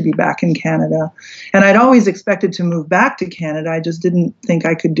 I'd like to be back in Canada. And I'd always expected to move back to Canada. I just didn't think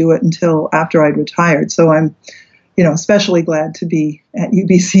I could do it until after I'd retired. So I'm, especially glad to be at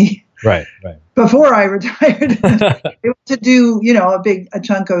UBC. Right. Before I retired, to do, a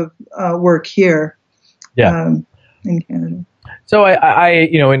chunk of work here in Canada. So I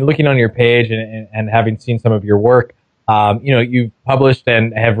in looking on your page and having seen some of your work, you've published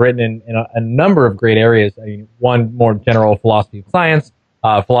and have written in a number of great areas. I mean, one more general philosophy of science,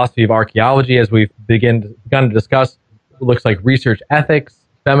 philosophy of archaeology, as we've begun to discuss. It looks like research ethics,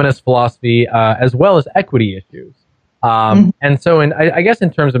 feminist philosophy, as well as equity issues. And so, I guess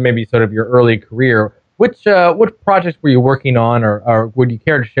in terms of maybe sort of your early career, which projects were you working on, or would you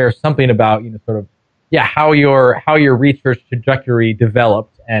care to share something about how your research trajectory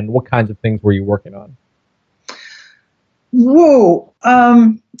developed, and what kinds of things were you working on? Whoa.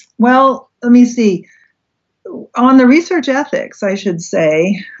 Well, let me see. On the research ethics, I should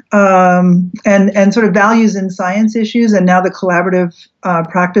say, and sort of values in science issues, and now the collaborative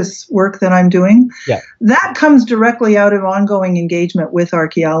practice work that I'm doing, that comes directly out of ongoing engagement with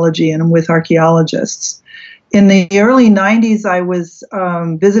archaeology and with archaeologists. In the early 90s, I was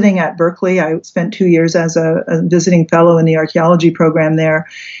visiting at Berkeley. I spent 2 years as a visiting fellow in the archaeology program there.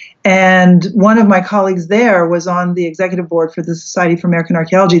 And one of my colleagues there was on the executive board for the Society for American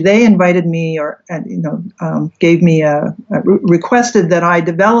Archaeology. They invited me, gave me requested that I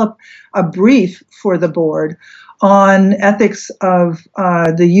develop a brief for the board on ethics of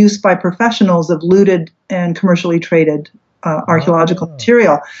the use by professionals of looted and commercially traded archaeological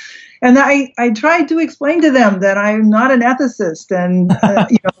material. And I tried to explain to them that I'm not an ethicist, and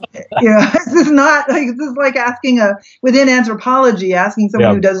this is like asking within anthropology, asking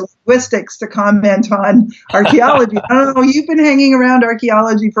someone who does linguistics to comment on archaeology. I don't know, you've been hanging around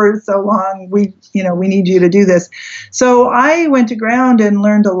archaeology for so long. We need you to do this. So I went to ground and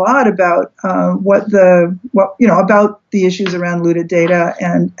learned a lot about about the issues around looted data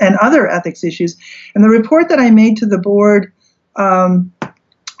and other ethics issues. And the report that I made to the board,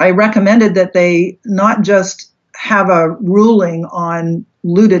 I recommended that they not just have a ruling on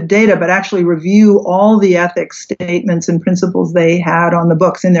looted data, but actually review all the ethics statements and principles they had on the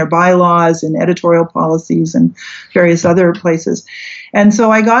books in their bylaws and editorial policies and various other places. And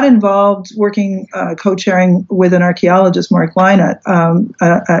so I got involved working, co-chairing with an archaeologist, Mark Leinert,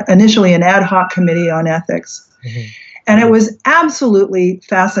 initially an ad hoc committee on ethics. Mm-hmm. And it was absolutely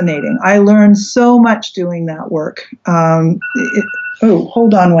fascinating. I learned so much doing that work.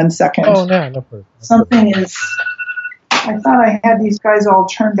 Hold on 1 second. Oh, no problem. Something is, I thought I had these guys all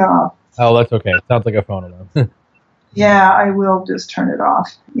turned off. Oh, that's okay. It sounds like a phone alarm. Yeah, I will just turn it off.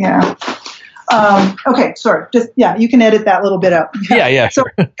 Yeah. Okay, sorry. You can edit that little bit out. Yeah,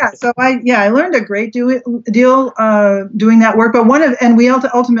 sure. So I learned a great deal doing that work. But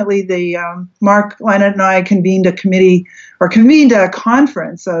ultimately Mark Leinert and I convened a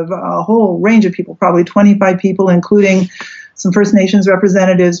conference of a whole range of people, probably 25 people, including some First Nations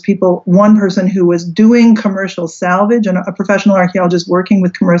representatives, one person who was doing commercial salvage, and a professional archaeologist working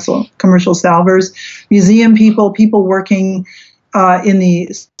with commercial salvers, museum people working in the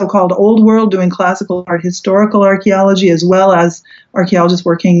so-called old world, doing classical art, historical archaeology, as well as archaeologists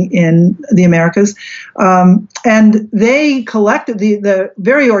working in the Americas. And they collected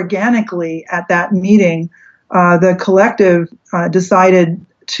very organically at that meeting, the collective decided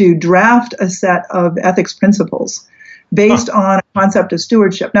to draft a set of ethics principles based on a concept of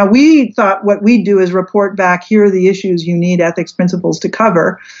stewardship. Now, we thought what we'd do is report back, here are the issues you need ethics principles to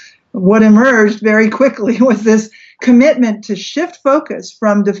cover. What emerged very quickly was this commitment to shift focus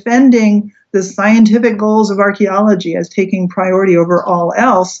from defending the scientific goals of archaeology as taking priority over all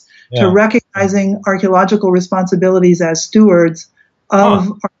else to recognizing archaeological responsibilities as stewards of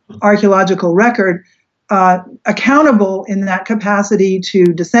archaeological record, accountable in that capacity to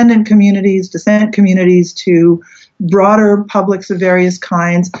descent communities, to broader publics of various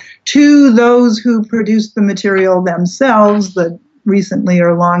kinds, to those who produced the material themselves, the recently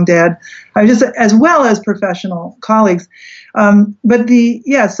or long dead, just as well as professional colleagues. So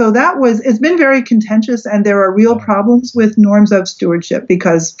it's been very contentious, and there are real problems with norms of stewardship,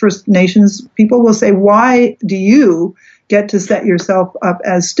 because First Nations people will say, why do you get to set yourself up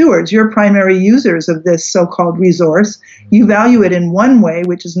as stewards? You're primary users of this so-called resource. You value it in one way,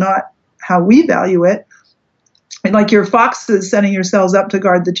 which is not how we value it. And like your foxes setting yourselves up to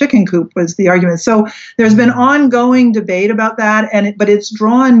guard the chicken coop was the argument. So there's been ongoing debate about that, but it's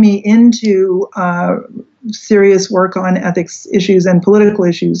drawn me into serious work on ethics issues and political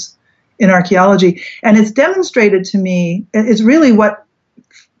issues in archaeology. And it's demonstrated to me, it's really what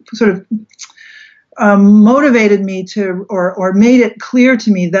sort of motivated me to, or made it clear to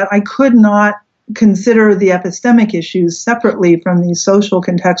me that I could not consider the epistemic issues separately from these social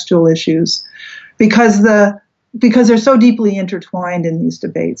contextual issues, because they're so deeply intertwined in these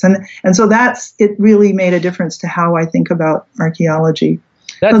debates. And so it really made a difference to how I think about archaeology.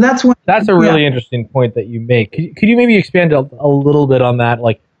 That's a really interesting point that you make. Could you maybe expand a little bit on that?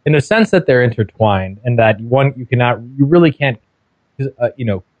 Like, in the sense that they're intertwined, and that you really can't,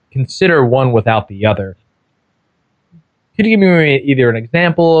 consider one without the other. Could you give me either an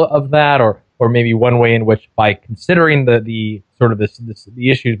example of that, or maybe one way in which, by considering the sort of the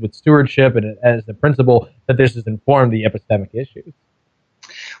issues with stewardship and as a principle, that this has informed the epistemic issues?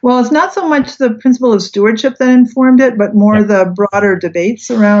 Well, it's not so much the principle of stewardship that informed it, but more the broader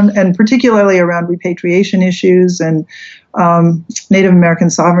debates around, and particularly around repatriation issues and Native American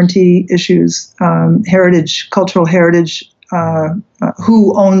sovereignty issues, cultural heritage.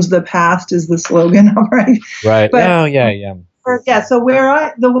 Who owns the past is the slogan, right? Right. But, So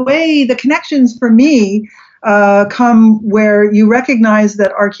the connections for me come where you recognize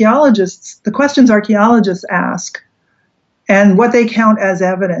that the questions archaeologists ask, and what they count as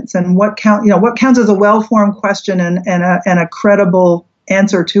evidence, and what counts as a well-formed question and a credible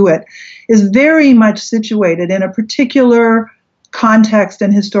answer to it, is very much situated in a particular context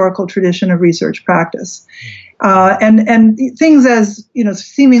and historical tradition of research practice. And things as,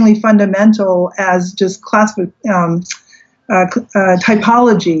 seemingly fundamental as just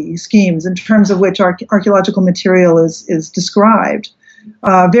typology schemes in terms of which archaeological material is described,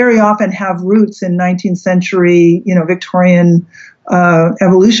 very often have roots in 19th century, Victorian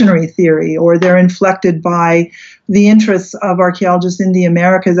evolutionary theory, or they're inflected by the interests of archaeologists in the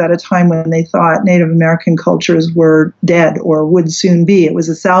Americas at a time when they thought Native American cultures were dead or would soon be. It was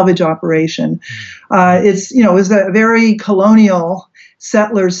a salvage operation. It was a very colonial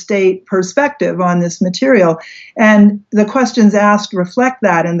settler state perspective on this material. And the questions asked reflect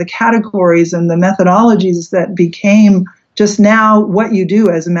that, and the categories and the methodologies that became just now what you do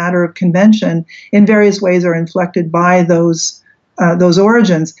as a matter of convention in various ways are inflected by those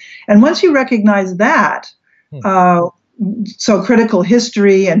origins. And once you recognize that, so critical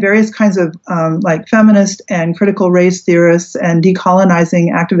history and various kinds of like feminist and critical race theorists and decolonizing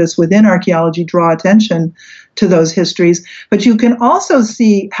activists within archaeology draw attention to those histories. But you can also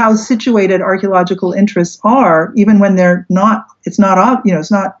see how situated archaeological interests are, even when it's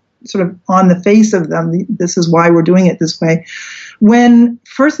not sort of on the face of them. This is why we're doing it this way. When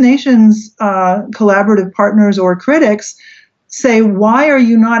First Nations collaborative partners or critics say, why are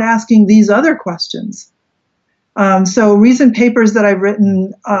you not asking these other questions? So recent papers that I've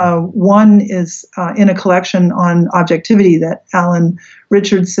written, one is in a collection on objectivity that Alan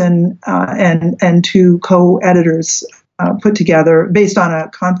Richardson and two co-editors put together based on a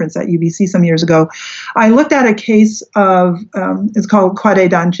conference at UBC some years ago. I looked at a case of, it's called Kwade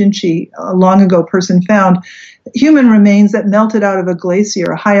Danchinchi, a long ago person found human remains that melted out of a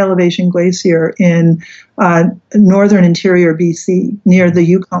glacier, a high elevation glacier in northern interior BC near the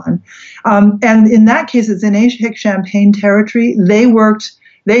Yukon. And in that case, it's in Champagne territory.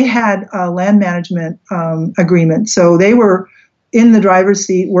 They had a land management agreement. So they were in the driver's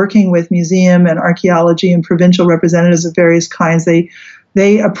seat working with museum and archaeology and provincial representatives of various kinds.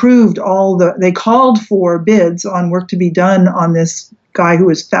 They approved they called for bids on work to be done on this guy who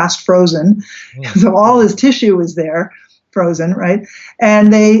was fast frozen. So all his tissue was there, frozen, right?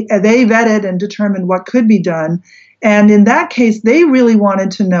 And they vetted and determined what could be done. And in that case, they really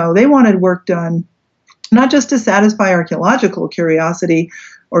wanted to know, they wanted work done, not just to satisfy archaeological curiosity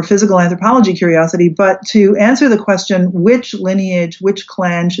or physical anthropology curiosity, but to answer the question, which lineage, which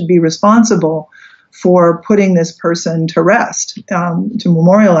clan should be responsible for putting this person to rest, to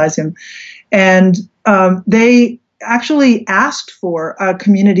memorialize him. And they actually asked for a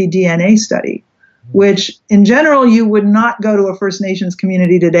community DNA study, which in general you would not go to a First Nations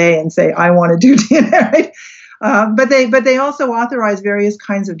community today and say, I want to do DNA, right? But they also authorize various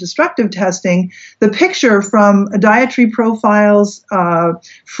kinds of destructive testing. The picture from dietary profiles,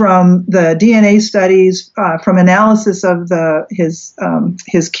 from the DNA studies, from analysis of his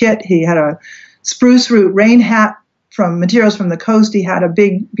kit. He had a spruce root rain hat from materials from the coast. He had a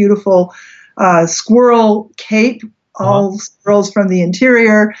big, beautiful squirrel cape, all squirrels from the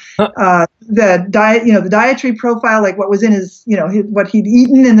interior. The dietary profile, like what was in his, what he'd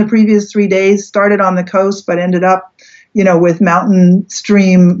eaten in the previous 3 days, started on the coast, but ended up, with mountain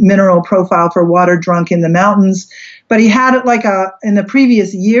stream mineral profile for water drunk in the mountains. But he had it in the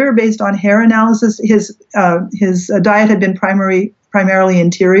previous year, based on hair analysis, his diet had been primarily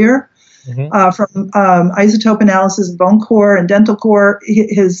interior. From isotope analysis, bone core and dental core,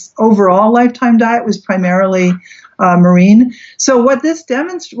 his overall lifetime diet was primarily marine. So what this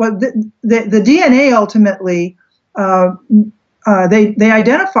demonstrates, the DNA ultimately, they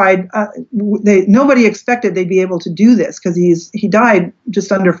identified. Nobody expected they'd be able to do this because he died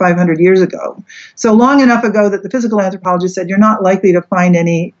just under 500 years ago. So long enough ago that the physical anthropologist said you're not likely to find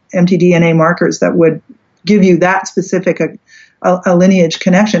any mtDNA markers that would give you that specific a lineage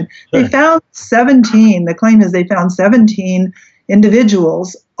connection. Sure. They found 17. The claim is they found 17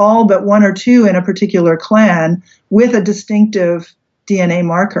 individuals, all but one or two in a particular clan, with a distinctive DNA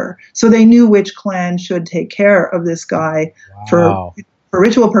marker. So they knew which clan should take care of this guy for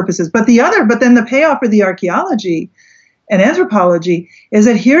ritual purposes. But then the payoff for the archaeology and anthropology is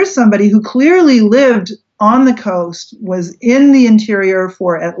that here's somebody who clearly lived on the coast, was in the interior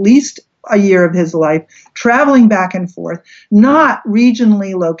for at least a year of his life, traveling back and forth, not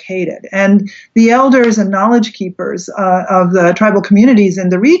regionally located. And the elders and knowledge keepers of the tribal communities in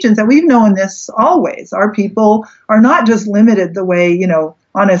the regions, that we've known this always. Our people are not just limited the way,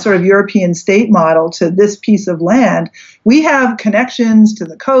 on a sort of European state model to this piece of land. We have connections to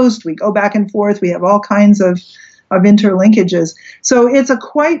the coast. We go back and forth. We have all kinds of interlinkages. So it's a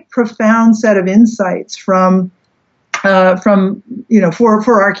quite profound set of insights for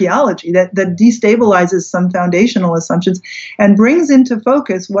archaeology that destabilizes some foundational assumptions and brings into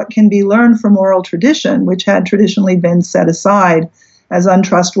focus what can be learned from oral tradition, which had traditionally been set aside as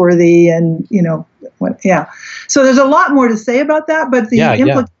untrustworthy and, So there's a lot more to say about that, but the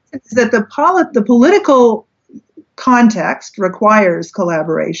implication is that the political context requires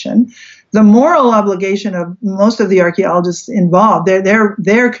collaboration. The moral obligation of most of the archaeologists involved,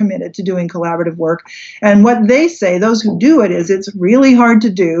 they're committed to doing collaborative work. And what they say, those who do it, is it's really hard to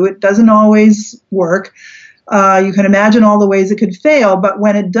do. It doesn't always work. You can imagine all the ways it could fail, but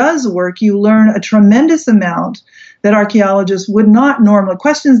when it does work, you learn a tremendous amount that archaeologists would not normally,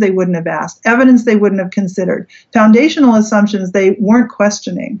 questions they wouldn't have asked, evidence they wouldn't have considered, foundational assumptions they weren't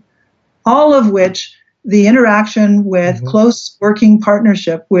questioning, all of which the interaction with close working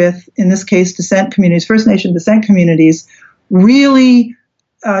partnership with, in this case, descent communities, First Nation descent communities, really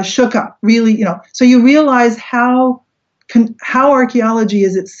shook up, So you realize how archaeology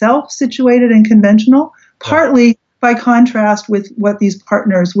is itself situated and conventional, partly by contrast with what these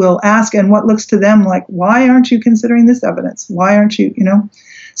partners will ask and what looks to them like, why aren't you considering this evidence? Why aren't you,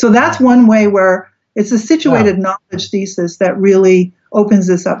 So that's one way where it's a situated knowledge thesis that really opens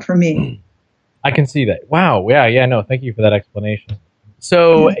this up for me. I can see that. Wow. Yeah. No, thank you for that explanation.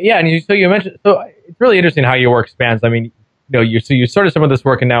 So, and you mentioned, it's really interesting how your work spans. I mean, you started some of this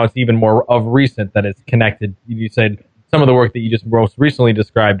work and now it's even more of recent that it's connected. You said some of the work that you just most recently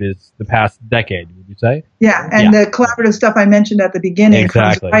described is the past decade, would you say? Yeah. And the collaborative stuff I mentioned at the beginning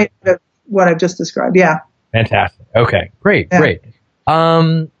comes right out of what I've just described. Yeah. Fantastic. Okay. Great. We're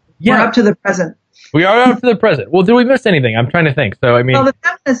up to the present. We are up to the present. Well, did we miss anything? I'm trying to think. So, I mean, the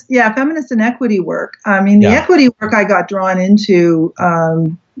feminist and equity work. I mean, the equity work I got drawn into.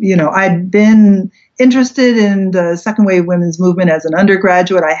 I'd been interested in the second wave women's movement as an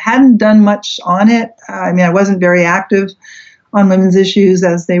undergraduate. I hadn't done much on it. I mean, I wasn't very active on women's issues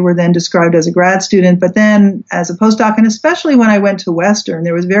as they were then described as a grad student. But then as a postdoc, and especially when I went to Western,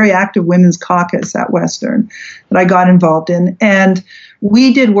 there was very active women's caucus at Western that I got involved in. And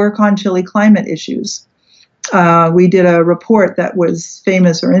we did work on Chile climate issues. We did a report that was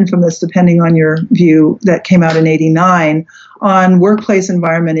famous or infamous, depending on your view, that came out in '89 on workplace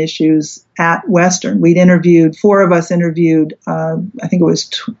environment issues at Western. Four of us interviewed, I think it was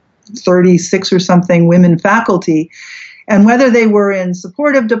 36 or something women faculty. And whether they were in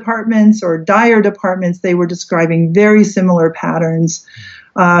supportive departments or dire departments, they were describing very similar patterns.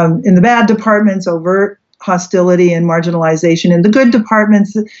 In the bad departments, overt hostility and marginalization. In the good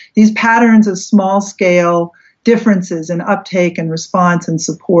departments, these patterns of small scale differences in uptake and response and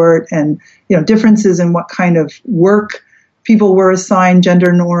support, and differences in what kind of work people were assigned,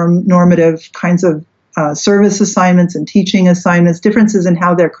 gender normative kinds of service assignments and teaching assignments, differences in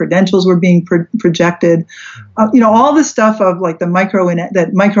how their credentials were being projected, all the stuff of like the micro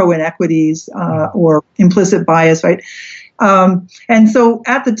inequities or implicit bias, right? And so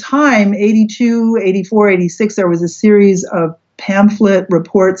at the time, 82, 84, 86, there was a series of pamphlet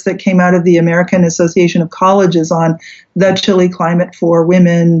reports that came out of the American Association of Colleges on the Chile climate for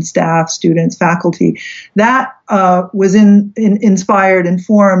women, staff, students, faculty. That was inspired and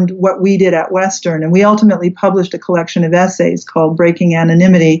formed what we did at Western. And we ultimately published a collection of essays called Breaking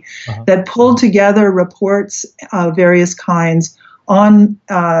Anonymity that pulled together reports of various kinds on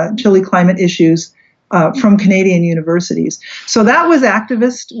Chile climate issues from Canadian universities. So that was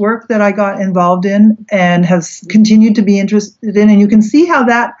activist work that I got involved in and have continued to be interested in. And you can see how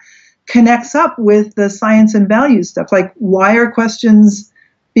that connects up with the science and values stuff. Like, why are questions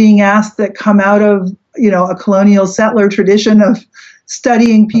being asked that come out of, a colonial settler tradition of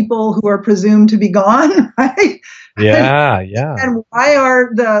studying people who are presumed to be gone, right? Yeah. And why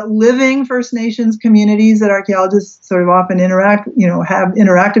are the living First Nations communities that archaeologists sort of often have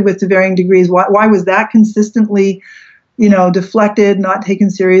interacted with to varying degrees? Why was that consistently, deflected, not taken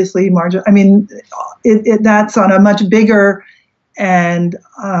seriously, marginal? I mean, that's on a much bigger, and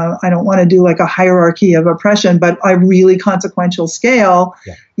I don't want to do like a hierarchy of oppression, but a really consequential scale.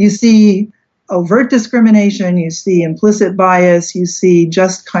 Yeah. You see overt discrimination, you see implicit bias, you see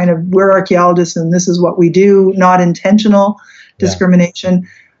just kind of, we're archaeologists and this is what we do, not intentional discrimination.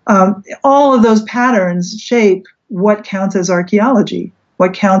 All of those patterns shape what counts as archaeology,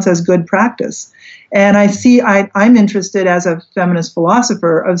 what counts as good practice. And I'm interested as a feminist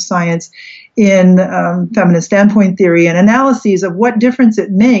philosopher of science in feminist standpoint theory and analyses of what difference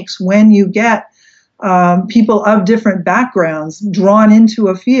it makes when you get people of different backgrounds drawn into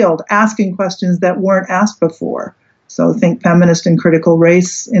a field, asking questions that weren't asked before. So think feminist and critical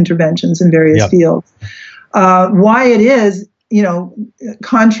race interventions in various fields. Why it is,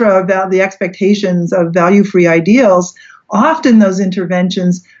 contra about the expectations of value-free ideals, often those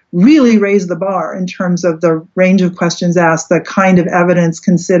interventions really raise the bar in terms of the range of questions asked, the kind of evidence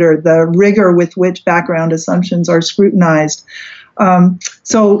considered, the rigor with which background assumptions are scrutinized.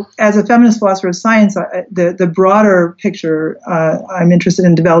 So as a feminist philosopher of science, the broader picture, I'm interested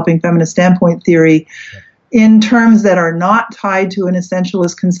in developing feminist standpoint theory in terms that are not tied to an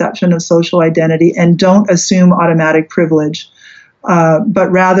essentialist conception of social identity and don't assume automatic privilege, but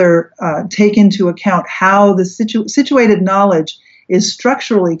rather take into account how the situated knowledge is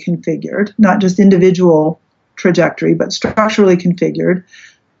structurally configured, not just individual trajectory, but structurally configured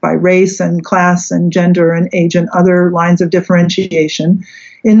by race and class and gender and age and other lines of differentiation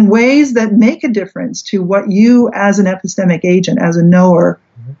in ways that make a difference to what you as an epistemic agent, as a knower,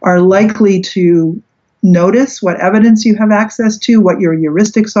 are likely to notice, what evidence you have access to, what your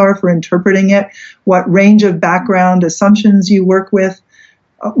heuristics are for interpreting it, what range of background assumptions you work with,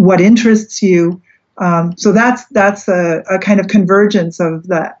 what interests you. So that's a kind of convergence of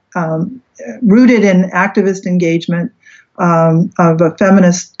that rooted in activist engagement, of a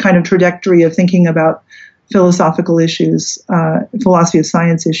feminist kind of trajectory of thinking about philosophical issues, philosophy of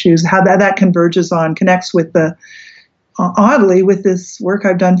science issues, how that connects with oddly with this work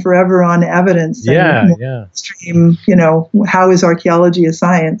I've done forever on evidence. Stream, how is archaeology a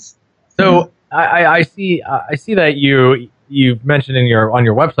science? So I see that you've mentioned on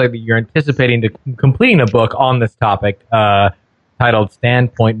your website that you're anticipating to completing a book on this topic titled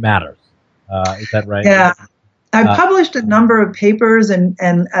Standpoint Matters. Is that right? Yeah. I've published a number of papers and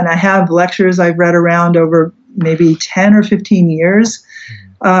I have lectures I've read around over maybe 10 or 15 years.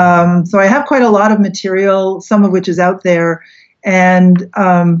 So I have quite a lot of material, some of which is out there. And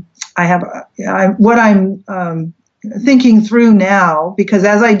what I'm thinking through now, because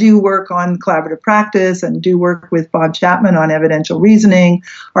as I do work on collaborative practice and do work with Bob Chapman on evidential reasoning,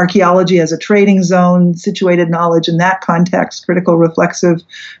 archaeology as a trading zone, situated knowledge in that context, critical reflexive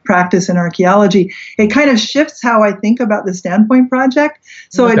practice in archaeology, it kind of shifts how I think about the Standpoint Project.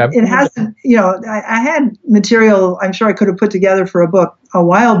 So it hasn't, I had material I'm sure I could have put together for a book a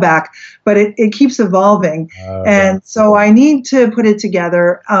while back, but it keeps evolving. And so I need to put it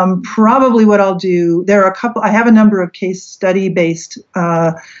together. Probably what I'll do, I have a number of case study based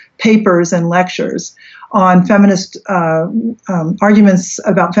papers and lectures on feminist arguments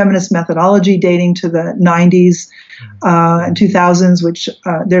about feminist methodology dating to the 90s and 2000s, which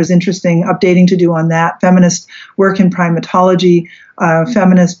there's interesting updating to do on that. Feminist work in primatology,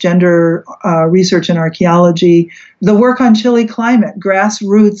 feminist gender research in archaeology, the work on Chile climate,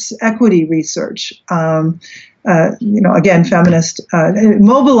 grassroots equity research, again, feminist, it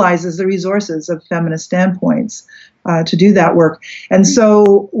mobilizes the resources of feminist standpoints to do that work. And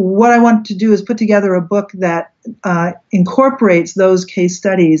so what I want to do is put together a book that incorporates those case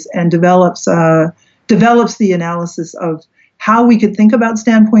studies and develops the analysis of how we could think about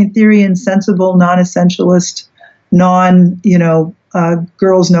standpoint theory in sensible, non-essentialist,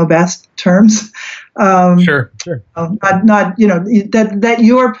 girls know best terms. Sure. Not that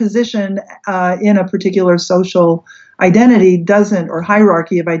your position in a particular social identity doesn't, or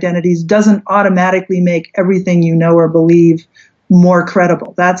hierarchy of identities doesn't automatically make everything you know or believe more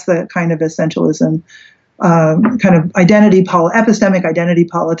credible. That's the kind of essentialism, kind of epistemic identity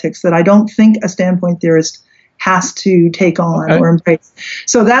politics that I don't think a standpoint theorist has to take on or embrace.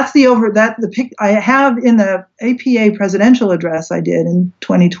 So that's I have in the APA presidential address I did in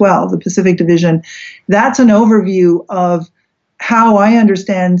 2012, the Pacific Division. That's an overview of how I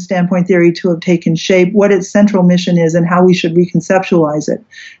understand standpoint theory to have taken shape, what its central mission is, and how we should reconceptualize it.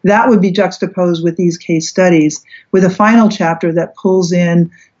 That would be juxtaposed with these case studies, with a final chapter that pulls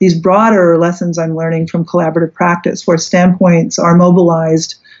in these broader lessons I'm learning from collaborative practice, where standpoints are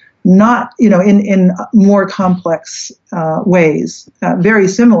mobilized not, in more complex ways, very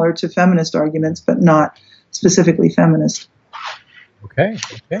similar to feminist arguments, but not specifically feminist. Okay.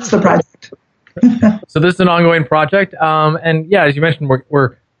 That's the project. So this is an ongoing project, and yeah, as you mentioned,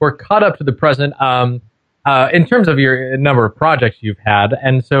 we're caught up to the present in terms of your number of projects you've had,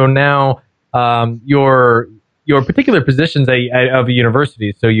 and so now your particular positions of a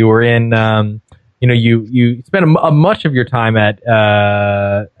university. So you were in. You spent much of your time at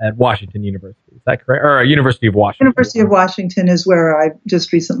Washington University. Is that correct? Or University of Washington? University of Washington is where I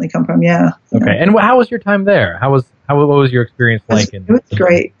just recently come from. Yeah. Okay. And how was your time there? What was your experience like? It was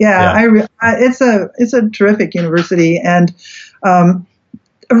great. Yeah. It's a terrific university, and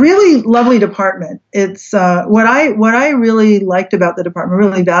a really lovely department. It's what I really liked about the department,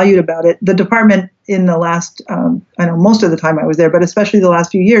 really valued about it. The department in the last, most of the time I was there, but especially the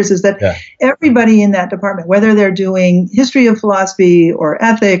last few years, is that everybody in that department, whether they're doing history of philosophy or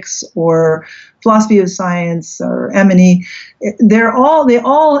ethics or philosophy of science or M&E,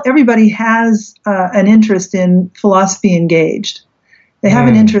 everybody has an interest in philosophy engaged. They have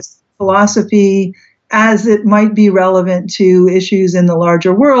an interest in philosophy as it might be relevant to issues in the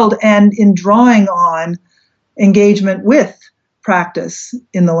larger world, and in drawing on engagement with practice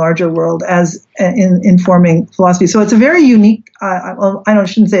in the larger world as in informing philosophy. So it's a very unique,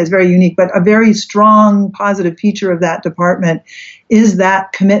 shouldn't say it's very unique, but a very strong positive feature of that department is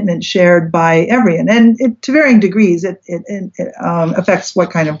that commitment shared by everyone. And to varying degrees, it affects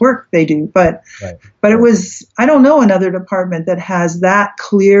what kind of work they do. But it was, I don't know another department that has that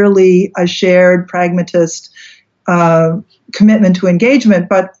clearly a shared pragmatist commitment to engagement,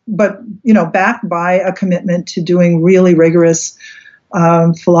 but backed by a commitment to doing really rigorous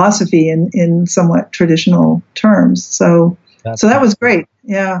philosophy in somewhat traditional terms. So that was great.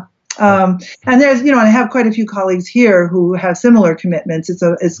 Yeah. And there's, I have quite a few colleagues here who have similar commitments.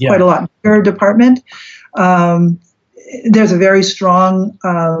 It's quite a lot bigger department. There's a very strong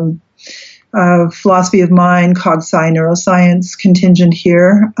philosophy of mind, cog-sci neuroscience contingent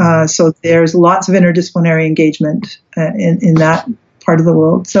here. So there's lots of interdisciplinary engagement in that part of the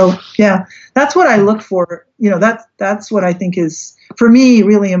world. So yeah, that's what I look for. That's what I think is, for me,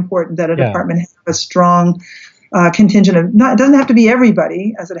 really important, that a department has a strong contingent of, it doesn't have to be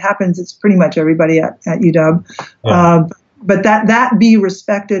everybody. As it happens, it's pretty much everybody at UW. But that be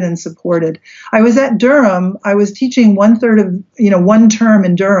respected and supported. I was at Durham. I was teaching one term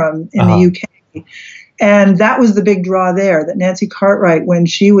in Durham in the UK. And that was the big draw there, that Nancy Cartwright, when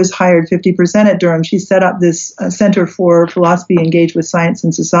she was hired 50% at Durham, she set up this Center for Philosophy Engaged with Science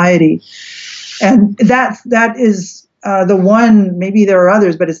and Society. And that is the one, maybe there are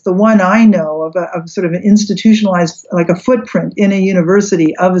others, but it's the one I know of sort of an institutionalized, like a footprint in a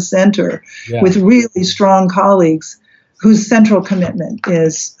university of a center with really strong colleagues whose central commitment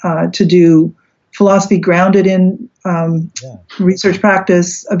is to do philosophy grounded in research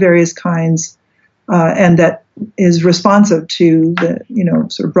practice of various kinds, and that is responsive to the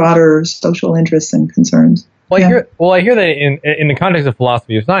sort of broader social interests and concerns. Well, I hear that in the context of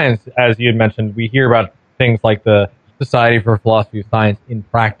philosophy of science, as you had mentioned, we hear about things like the Society for Philosophy of Science in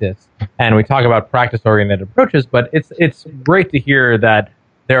practice, and we talk about practice-oriented approaches. But it's great to hear that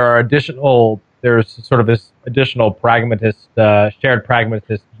there's sort of this additional pragmatist, shared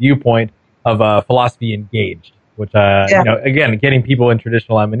pragmatist viewpoint of philosophy engaged, which again, getting people in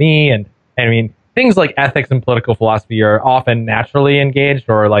traditional M&E, and I mean, things like ethics and political philosophy are often naturally engaged,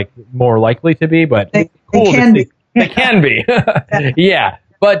 or like more likely to be, but they can be. They can be. Yeah.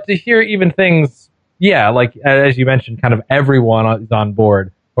 But to hear even things Yeah, like as you mentioned, kind of everyone is on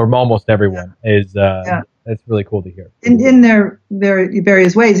board, or almost everyone is. That's really cool to hear. In their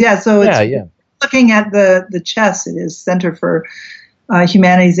various ways, yeah. So it's looking at the CHESS, it is Center for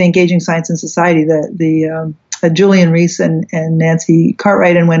Humanities, Engaging Science and Society. The Julian Reese and Nancy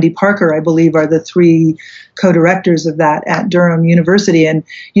Cartwright and Wendy Parker, I believe, are the three co-directors of that at Durham University. And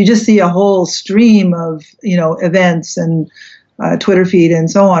you just see a whole stream of, events and Twitter feed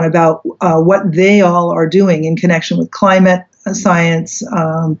and so on about what they all are doing in connection with climate science,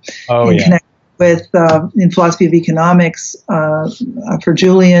 connection with in philosophy of economics for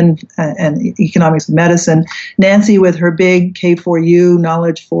Julian and economics of medicine. Nancy with her big K4U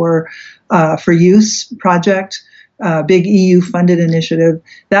Knowledge for Use project, big EU-funded initiative.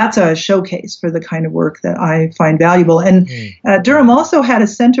 That's a showcase for the kind of work that I find valuable. And Durham also had a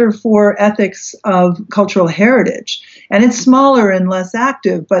Center for Ethics of Cultural Heritage, and it's smaller and less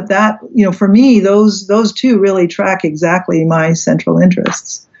active. But that, for me, those two really track exactly my central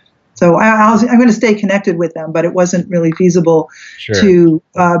interests. So I'm going to stay connected with them, but it wasn't really feasible to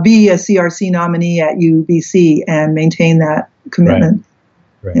be a CRC nominee at UBC and maintain that commitment.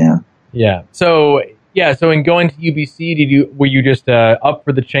 Right. Yeah. So in going to UBC, were you just up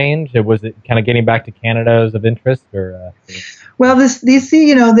for the change? Or was it kind of getting back to Canada as of interest, or? Well, these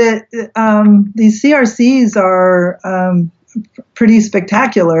CRCs are pretty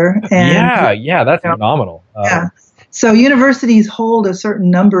spectacular. And, that's phenomenal. So universities hold a certain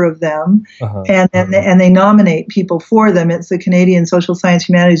number of them, and they nominate people for them. It's the Canadian Social Science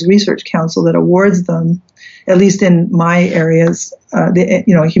Humanities Research Council that awards them, at least in my areas,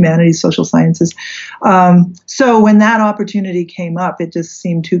 humanities, social sciences. So when that opportunity came up, it just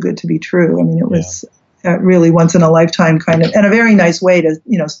seemed too good to be true. I mean, it was really once in a lifetime kind of, and a very nice way to,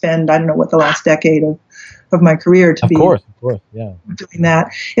 spend, I don't know what, the last decade of my career to be doing that.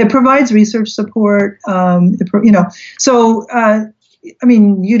 It provides research support, So,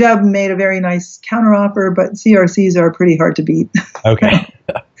 UW made a very nice counteroffer, but CRCs are pretty hard to beat. Okay.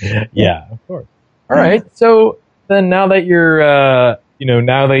 Yeah, of course. All right. So then now that you're, at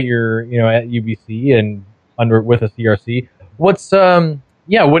UBC and with a CRC, what's,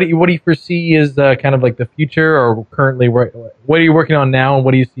 what do you foresee as kind of like the future, or currently what are you working on now, and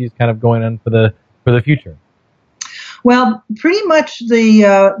what do you see as kind of going on for the future? Well, pretty much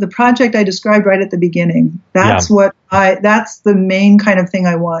the project I described right at the beginning. That's that's the main kind of thing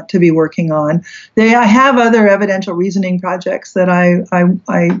I want to be working on. I have other evidential reasoning projects that I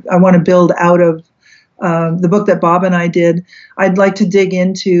want to build out of the book that Bob and I did. I'd like to dig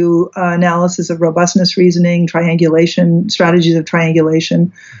into analysis of robustness reasoning, triangulation, strategies of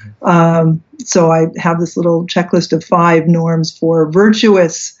triangulation. So I have this little checklist of 5 norms for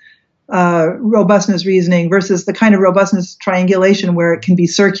virtuous robustness reasoning versus the kind of robustness triangulation where it can be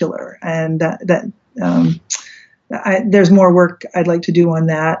circular, and there's more work I'd like to do on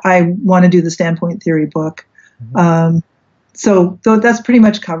that. I want to do the standpoint theory book, so that's pretty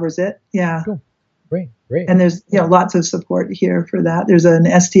much covers it. Yeah, cool. Great. And there's lots of support here for that. There's an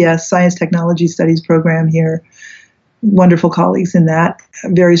STS, Science Technology Studies program here. Wonderful colleagues in that. A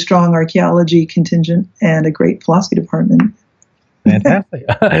very strong archaeology contingent and a great philosophy department. Fantastic.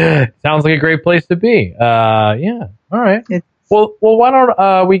 Sounds like a great place to be. All right. Well, why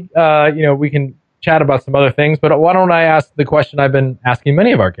don't we can chat about some other things, but why don't I ask the question I've been asking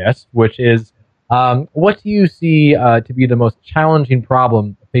many of our guests, which is, what do you see to be the most challenging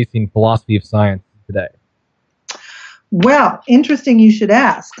problem facing philosophy of science today? Well, interesting you should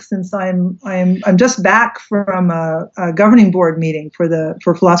ask, since I'm just back from a governing board meeting for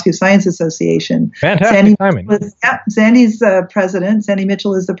Philosophy of Science Association. Fantastic timing. Sandy's president. Sandy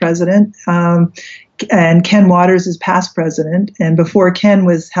Mitchell is the president, and Ken Waters is past president, and before Ken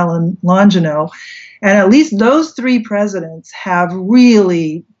was Helen Longino, and at least those 3 presidents have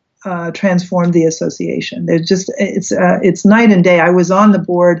really transformed the association. It's night and day. I was on the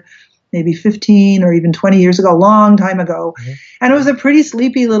board maybe 15 or even 20 years ago, a long time ago. And it was a pretty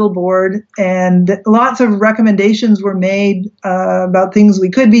sleepy little board, and lots of recommendations were made about things we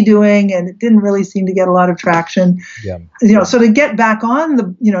could be doing, and it didn't really seem to get a lot of traction. So to get back on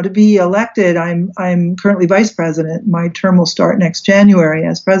to be elected, I'm currently vice president. My term will start next January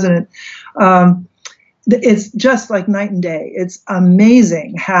as president. It's just like night and day. It's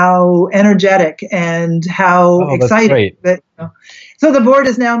amazing how energetic and how exciting that. So the board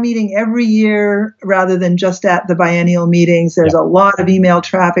is now meeting every year rather than just at the biennial meetings. There's a lot of email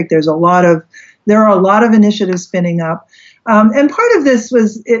traffic. There are a lot of initiatives spinning up. And part of this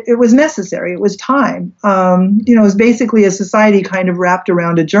was, it was necessary. It was time. It was basically a society kind of wrapped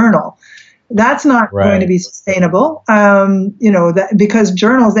around a journal. That's not going to be sustainable, because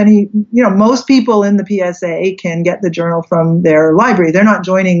journals, most people in the PSA can get the journal from their library. They're not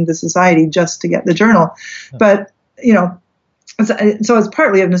joining the society just to get the journal. But, so it's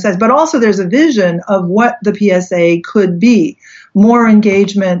partly of necessity, but also there's a vision of what the PSA could be. More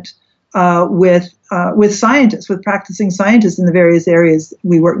engagement with scientists, with practicing scientists in the various areas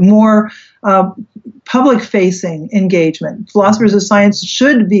we work, more public-facing engagement. Philosophers of science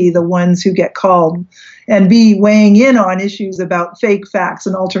should be the ones who get called and be weighing in on issues about fake facts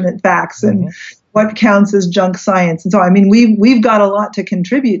and alternate facts and what counts as junk science. And so, we've got a lot to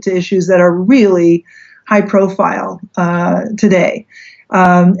contribute to issues that are really high profile today.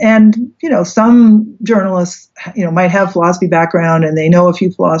 Some journalists, might have philosophy background and they know a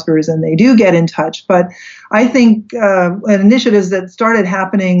few philosophers and they do get in touch. But I think initiatives that started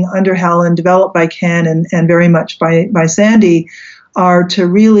happening under Helen, developed by Ken and very much by Sandy, are to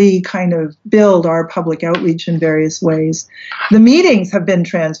really kind of build our public outreach in various ways. The meetings have been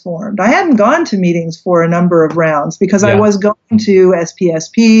transformed. I hadn't gone to meetings for a number of rounds because I was going to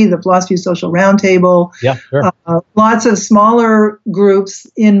SPSP, the Philosophy of Social Roundtable, lots of smaller groups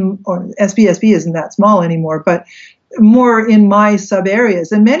or SPSP isn't that small anymore, but more in my sub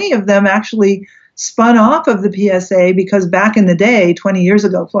areas. And many of them actually spun off of the PSA because back in the day, 20 years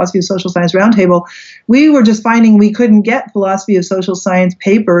ago, Philosophy of Social Science Roundtable, we were just finding we couldn't get Philosophy of Social Science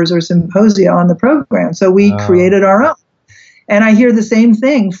papers or symposia on the program. So we created our own. And I hear the same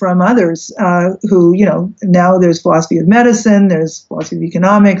thing from others who, now there's Philosophy of Medicine, there's Philosophy of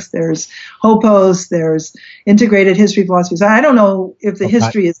Economics, there's Hopos, there's Integrated History Philosophy. So I don't know if the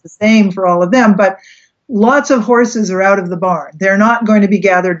history is the same for all of them, but lots of horses are out of the barn. They're not going to be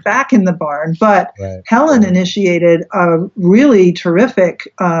gathered back in the barn, but Helen initiated a really terrific,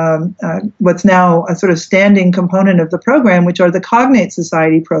 what's now a sort of standing component of the program, which are the Cognate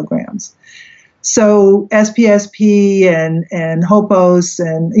Society programs. So SPSP and Hopos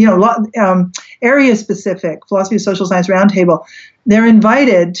and, area-specific Philosophy of Social Science Roundtable, they're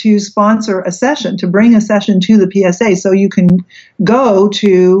invited to sponsor a session, to bring a session to the PSA. So you can go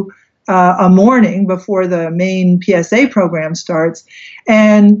to a morning before the main PSA program starts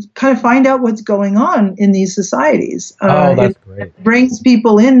and kind of find out what's going on in these societies. That's great. It brings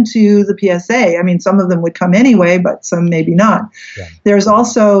people into the PSA. Some of them would come anyway, but some maybe not. Yeah. There's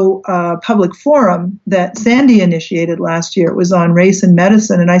also a public forum that Sandy initiated last year. It was on race and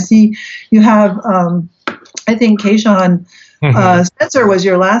medicine. And I see you have, I think, Keishan Spencer was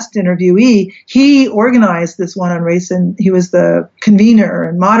your last interviewee. He organized this one on race, and he was the convener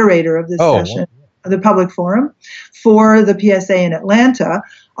and moderator of this session, the public forum for the PSA in Atlanta.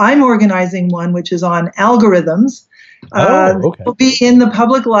 I'm organizing one which is on algorithms. It will be in the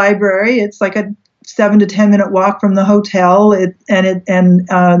public library. It's like a 7 to 10 minute walk from the hotel.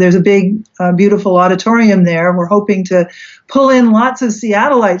 There's a big, beautiful auditorium there. We're hoping to pull in lots of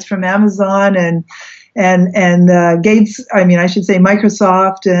Seattleites from Amazon and Gates, I should say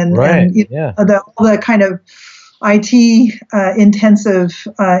Microsoft and all the kind of IT intensive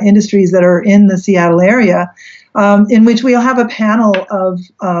industries that are in the Seattle area, in which we'll have a panel of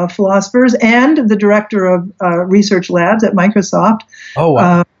philosophers and the director of research labs at Microsoft.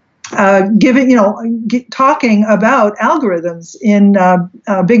 Talking about algorithms in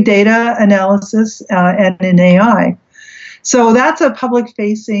big data analysis and in AI. So that's a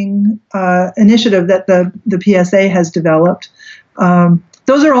public-facing initiative that the PSA has developed.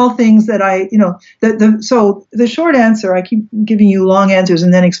 Those are all things that so the short answer, I keep giving you long answers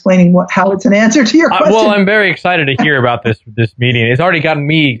and then explaining how it's an answer to your question. Well, I'm very excited to hear about this meeting. It's already gotten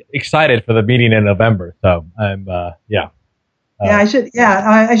me excited for the meeting in November. So I'm, I should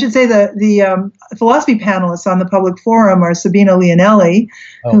say the philosophy panelists on the public forum are Sabina Leonelli,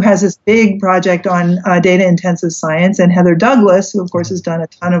 who has this big project on data-intensive science, and Heather Douglas, who of course has done a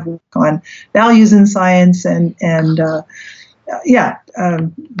ton of work on values in science and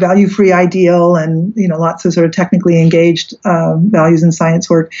value-free ideal and lots of sort of technically engaged values in science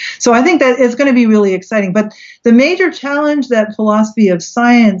work. So I think that it's going to be really exciting. But the major challenge that philosophy of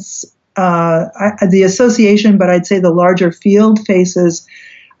science the association, but I'd say the larger field faces,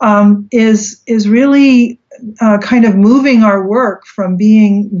 is really kind of moving our work from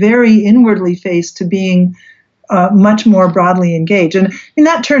being very inwardly faced to being much more broadly engaged. And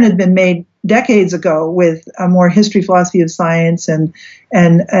that turn had been made decades ago with a more history philosophy of science and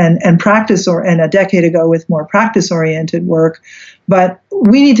practice, and a decade ago with more practice-oriented work. But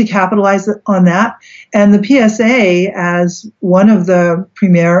we need to capitalize on that. And the PSA, as one of the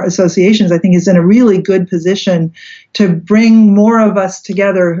premier associations, I think is in a really good position to bring more of us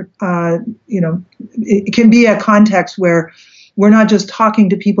together. It can be a context where we're not just talking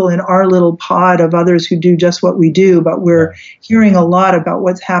to people in our little pod of others who do just what we do, but we're hearing a lot about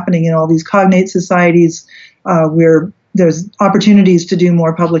what's happening in all these cognate societies, where there's opportunities to do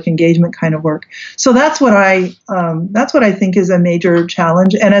more public engagement kind of work. So that's what I think is a major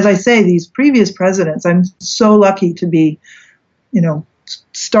challenge. And as I say, these previous presidents, I'm so lucky to be,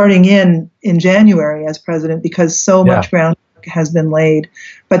 starting in January as president, because so much groundwork has been laid.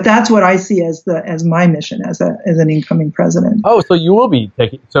 But that's what I see as my mission as an incoming president. Oh, so you will be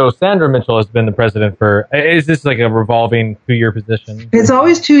taking. So Sandra Mitchell has been the president for. Is this like a revolving 2-year position? It's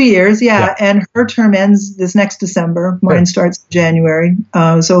always 2 years, and her term ends this next December. Mine starts in January.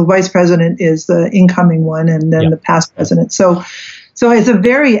 So vice president is the incoming one, and then the past president. So it's a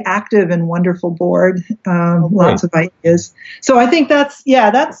very active and wonderful board. Lots of ideas. So I think that's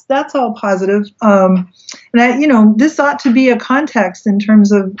all positive. And this ought to be a context in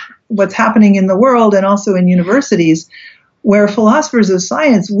terms of what's happening in the world and also in universities, where philosophers of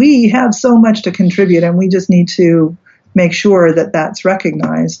science, we have so much to contribute, and we just need to make sure that that's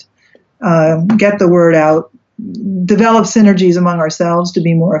recognized, get the word out, develop synergies among ourselves to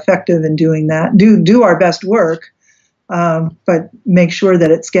be more effective in doing that, do our best work. But make sure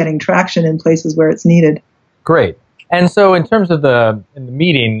that it's getting traction in places where it's needed. Great. And so in terms of the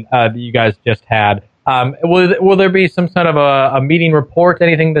meeting that you guys just had, will there be some sort of a meeting report,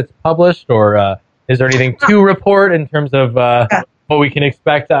 anything that's published, or is there anything to report in terms of what we can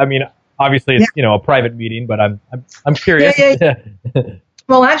expect? I mean, obviously it's a private meeting, but I'm curious.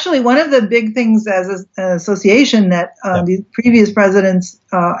 Well, actually, one of the big things as an association that the previous presidents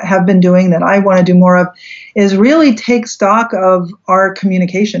have been doing that I want to do more of is really take stock of our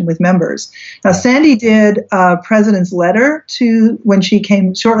communication with members. Now, Sandy did a president's letter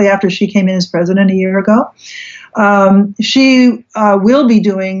shortly after she came in as president a year ago. She will be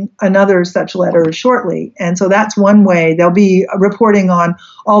doing another such letter shortly. And so that's one way. They'll be reporting on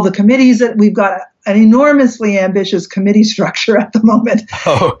all the committees that we've got. An enormously ambitious committee structure at the moment,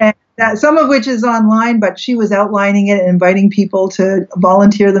 and some of which is online, but she was outlining it and inviting people to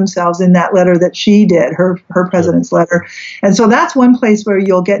volunteer themselves in that letter that she did, her president's letter. And so that's one place where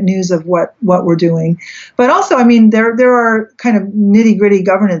you'll get news of what we're doing. But also, I mean, there are kind of nitty-gritty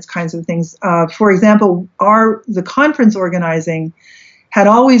governance kinds of things. For example, the conference organizing had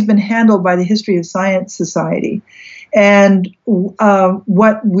always been handled by the History of Science Society. And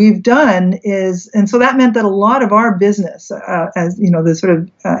what we've done is, and so that meant that a lot of our business, as the sort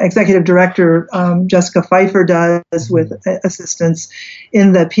of executive director Jessica Pfeiffer does with assistance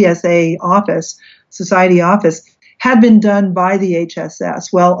in the PSA office, society office, had been done by the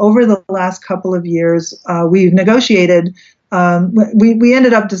HSS. Well, over the last couple of years, we've negotiated. We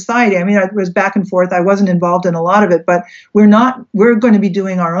ended up deciding, I mean, it was back and forth. I wasn't involved in a lot of it, but we're going to be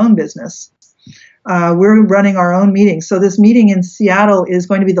doing our own business. We're running our own meetings. So this meeting in Seattle is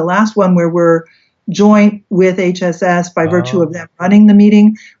going to be the last one where we're joint with HSS by virtue of them running the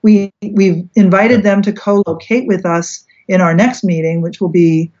meeting. We've invited them to co-locate with us in our next meeting, which will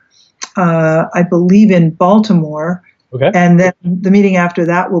be, I believe, in Baltimore. Okay. And then the meeting after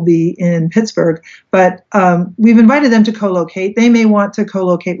that will be in Pittsburgh. But we've invited them to co-locate. They may want to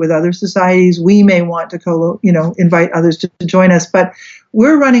co-locate with other societies. We may want to invite others to join us. But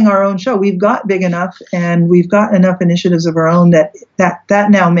we're running our own show. We've got big enough, and we've got enough initiatives of our own that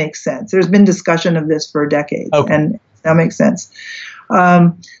now makes sense. There's been discussion of this for decades, and that makes sense.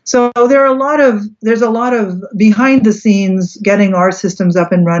 So there's a lot of behind the scenes getting our systems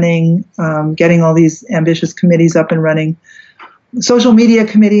up and running, getting all these ambitious committees up and running. Social media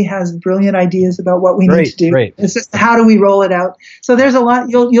committee has brilliant ideas about what we need to do. Great. It's just how do we roll it out? So there's a lot.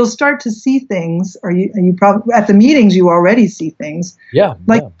 You'll start to see things, or you probably at the meetings you already see things.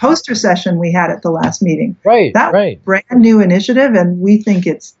 Poster session we had at the last meeting. Right. That was a brand new initiative, and we think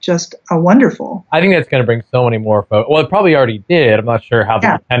it's just a wonderful. I think that's going to bring so many more folks. Well, it probably already did. I'm not sure how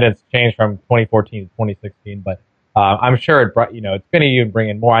the attendance changed from 2014 to 2016, but I'm sure it brought. It's going to even bring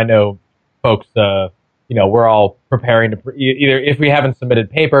in more. I know folks. We're all preparing to either, if we haven't submitted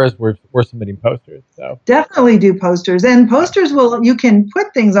papers, we're submitting posters. So definitely do posters, and posters you can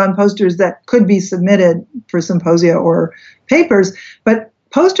put things on posters that could be submitted for symposia or papers, but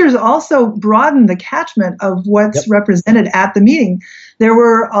posters also broaden the catchment of what's represented at the meeting. There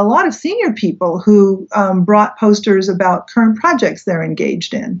were a lot of senior people who brought posters about current projects they're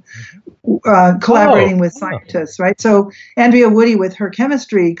engaged in, collaborating with scientists, right? So Andrea Woody, with her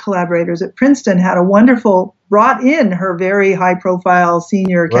chemistry collaborators at Princeton, brought in her very high-profile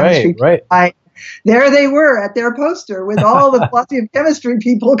senior chemistry PI there they were at their poster with all the philosophy of chemistry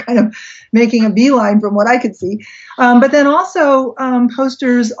people kind of making a beeline from what I could see. But then also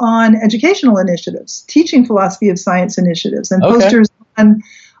posters on educational initiatives, teaching philosophy of science initiatives, and posters on,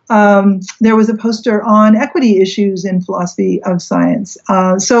 there was a poster on equity issues in philosophy of science.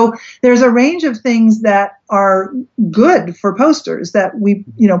 So there's a range of things that are good for posters that we,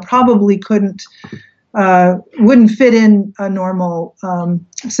 probably wouldn't fit in a normal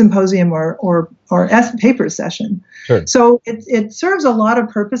symposium or paper session. Sure. So it serves a lot of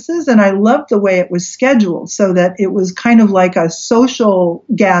purposes, and I loved the way it was scheduled so that it was kind of like a social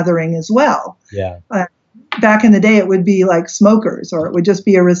gathering as well. Yeah. Back in the day, it would be like smokers, or it would just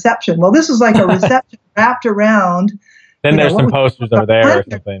be a reception. Well, this was like a reception wrapped around. Then there's some posters over there or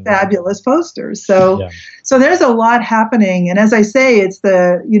something. Fabulous posters. So there's a lot happening. And as I say, it's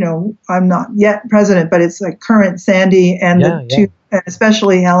the, I'm not yet president, but it's like current Sandy and the two, and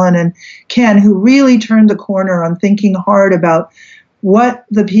especially Helen and Ken, who really turned the corner on thinking hard about what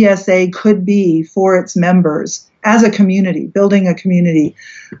the PSA could be for its members as a community, building a community.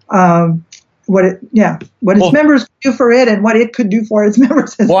 What its members could do for it and what it could do for its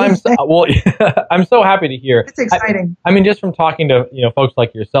members. I'm so happy to hear. It's exciting. I mean, just from talking to folks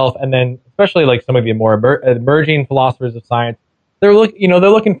like yourself, and then especially like some of the more emerging philosophers of science, they're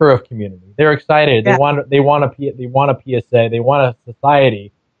looking for a community. They're excited. Yeah. They want a PSA. They want a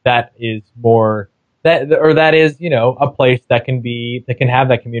society that is more that is a place that can have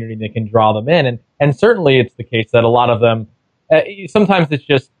that community that can draw them in. And certainly it's the case that a lot of them sometimes it's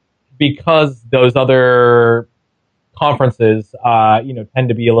just because those other conferences, tend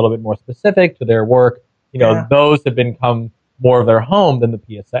to be a little bit more specific to their work. Those have become more of their home than the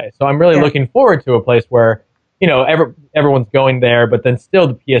PSA. So I'm really looking forward to a place where, everyone's going there, but then still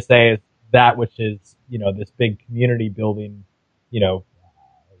the PSA is that which is, this big community building,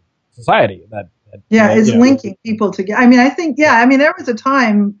 society that is linking people together. I mean, I think, there was a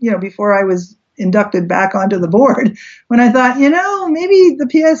time, before I was inducted back onto the board when I thought, maybe the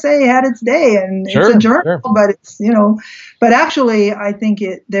PSA had its day and it's a journal, but it's, but actually I think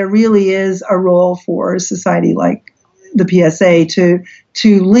there really is a role for a society like the PSA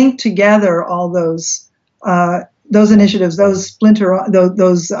to link together all those initiatives, those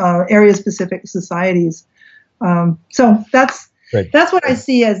those area specific societies. So that's what I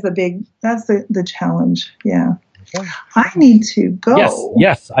see as that's the challenge. Yeah. Okay. I need to go.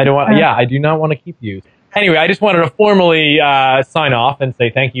 Yes. I don't want. I do not want to keep you. Anyway, I just wanted to formally sign off and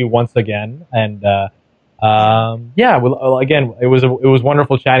say thank you once again. And again, it was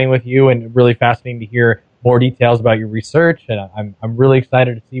wonderful chatting with you, and really fascinating to hear more details about your research. And I'm really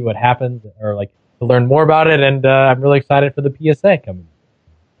excited to see what happens, or like to learn more about it. And I'm really excited for the PSA coming.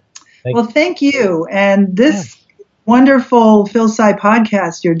 Thank you. And this wonderful PhilSci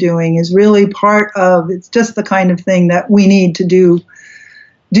podcast you're doing is really part of, it's just the kind of thing that we need to do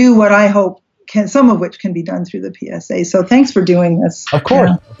what I hope some of which can be done through the PSA. So thanks for doing this. Of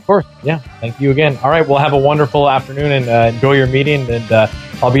course. Yeah. Thank you again. All right. Well, have a wonderful afternoon and enjoy your meeting, and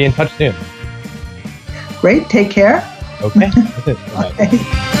I'll be in touch soon. Great. Take care. Okay.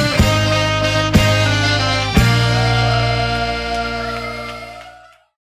 Okay.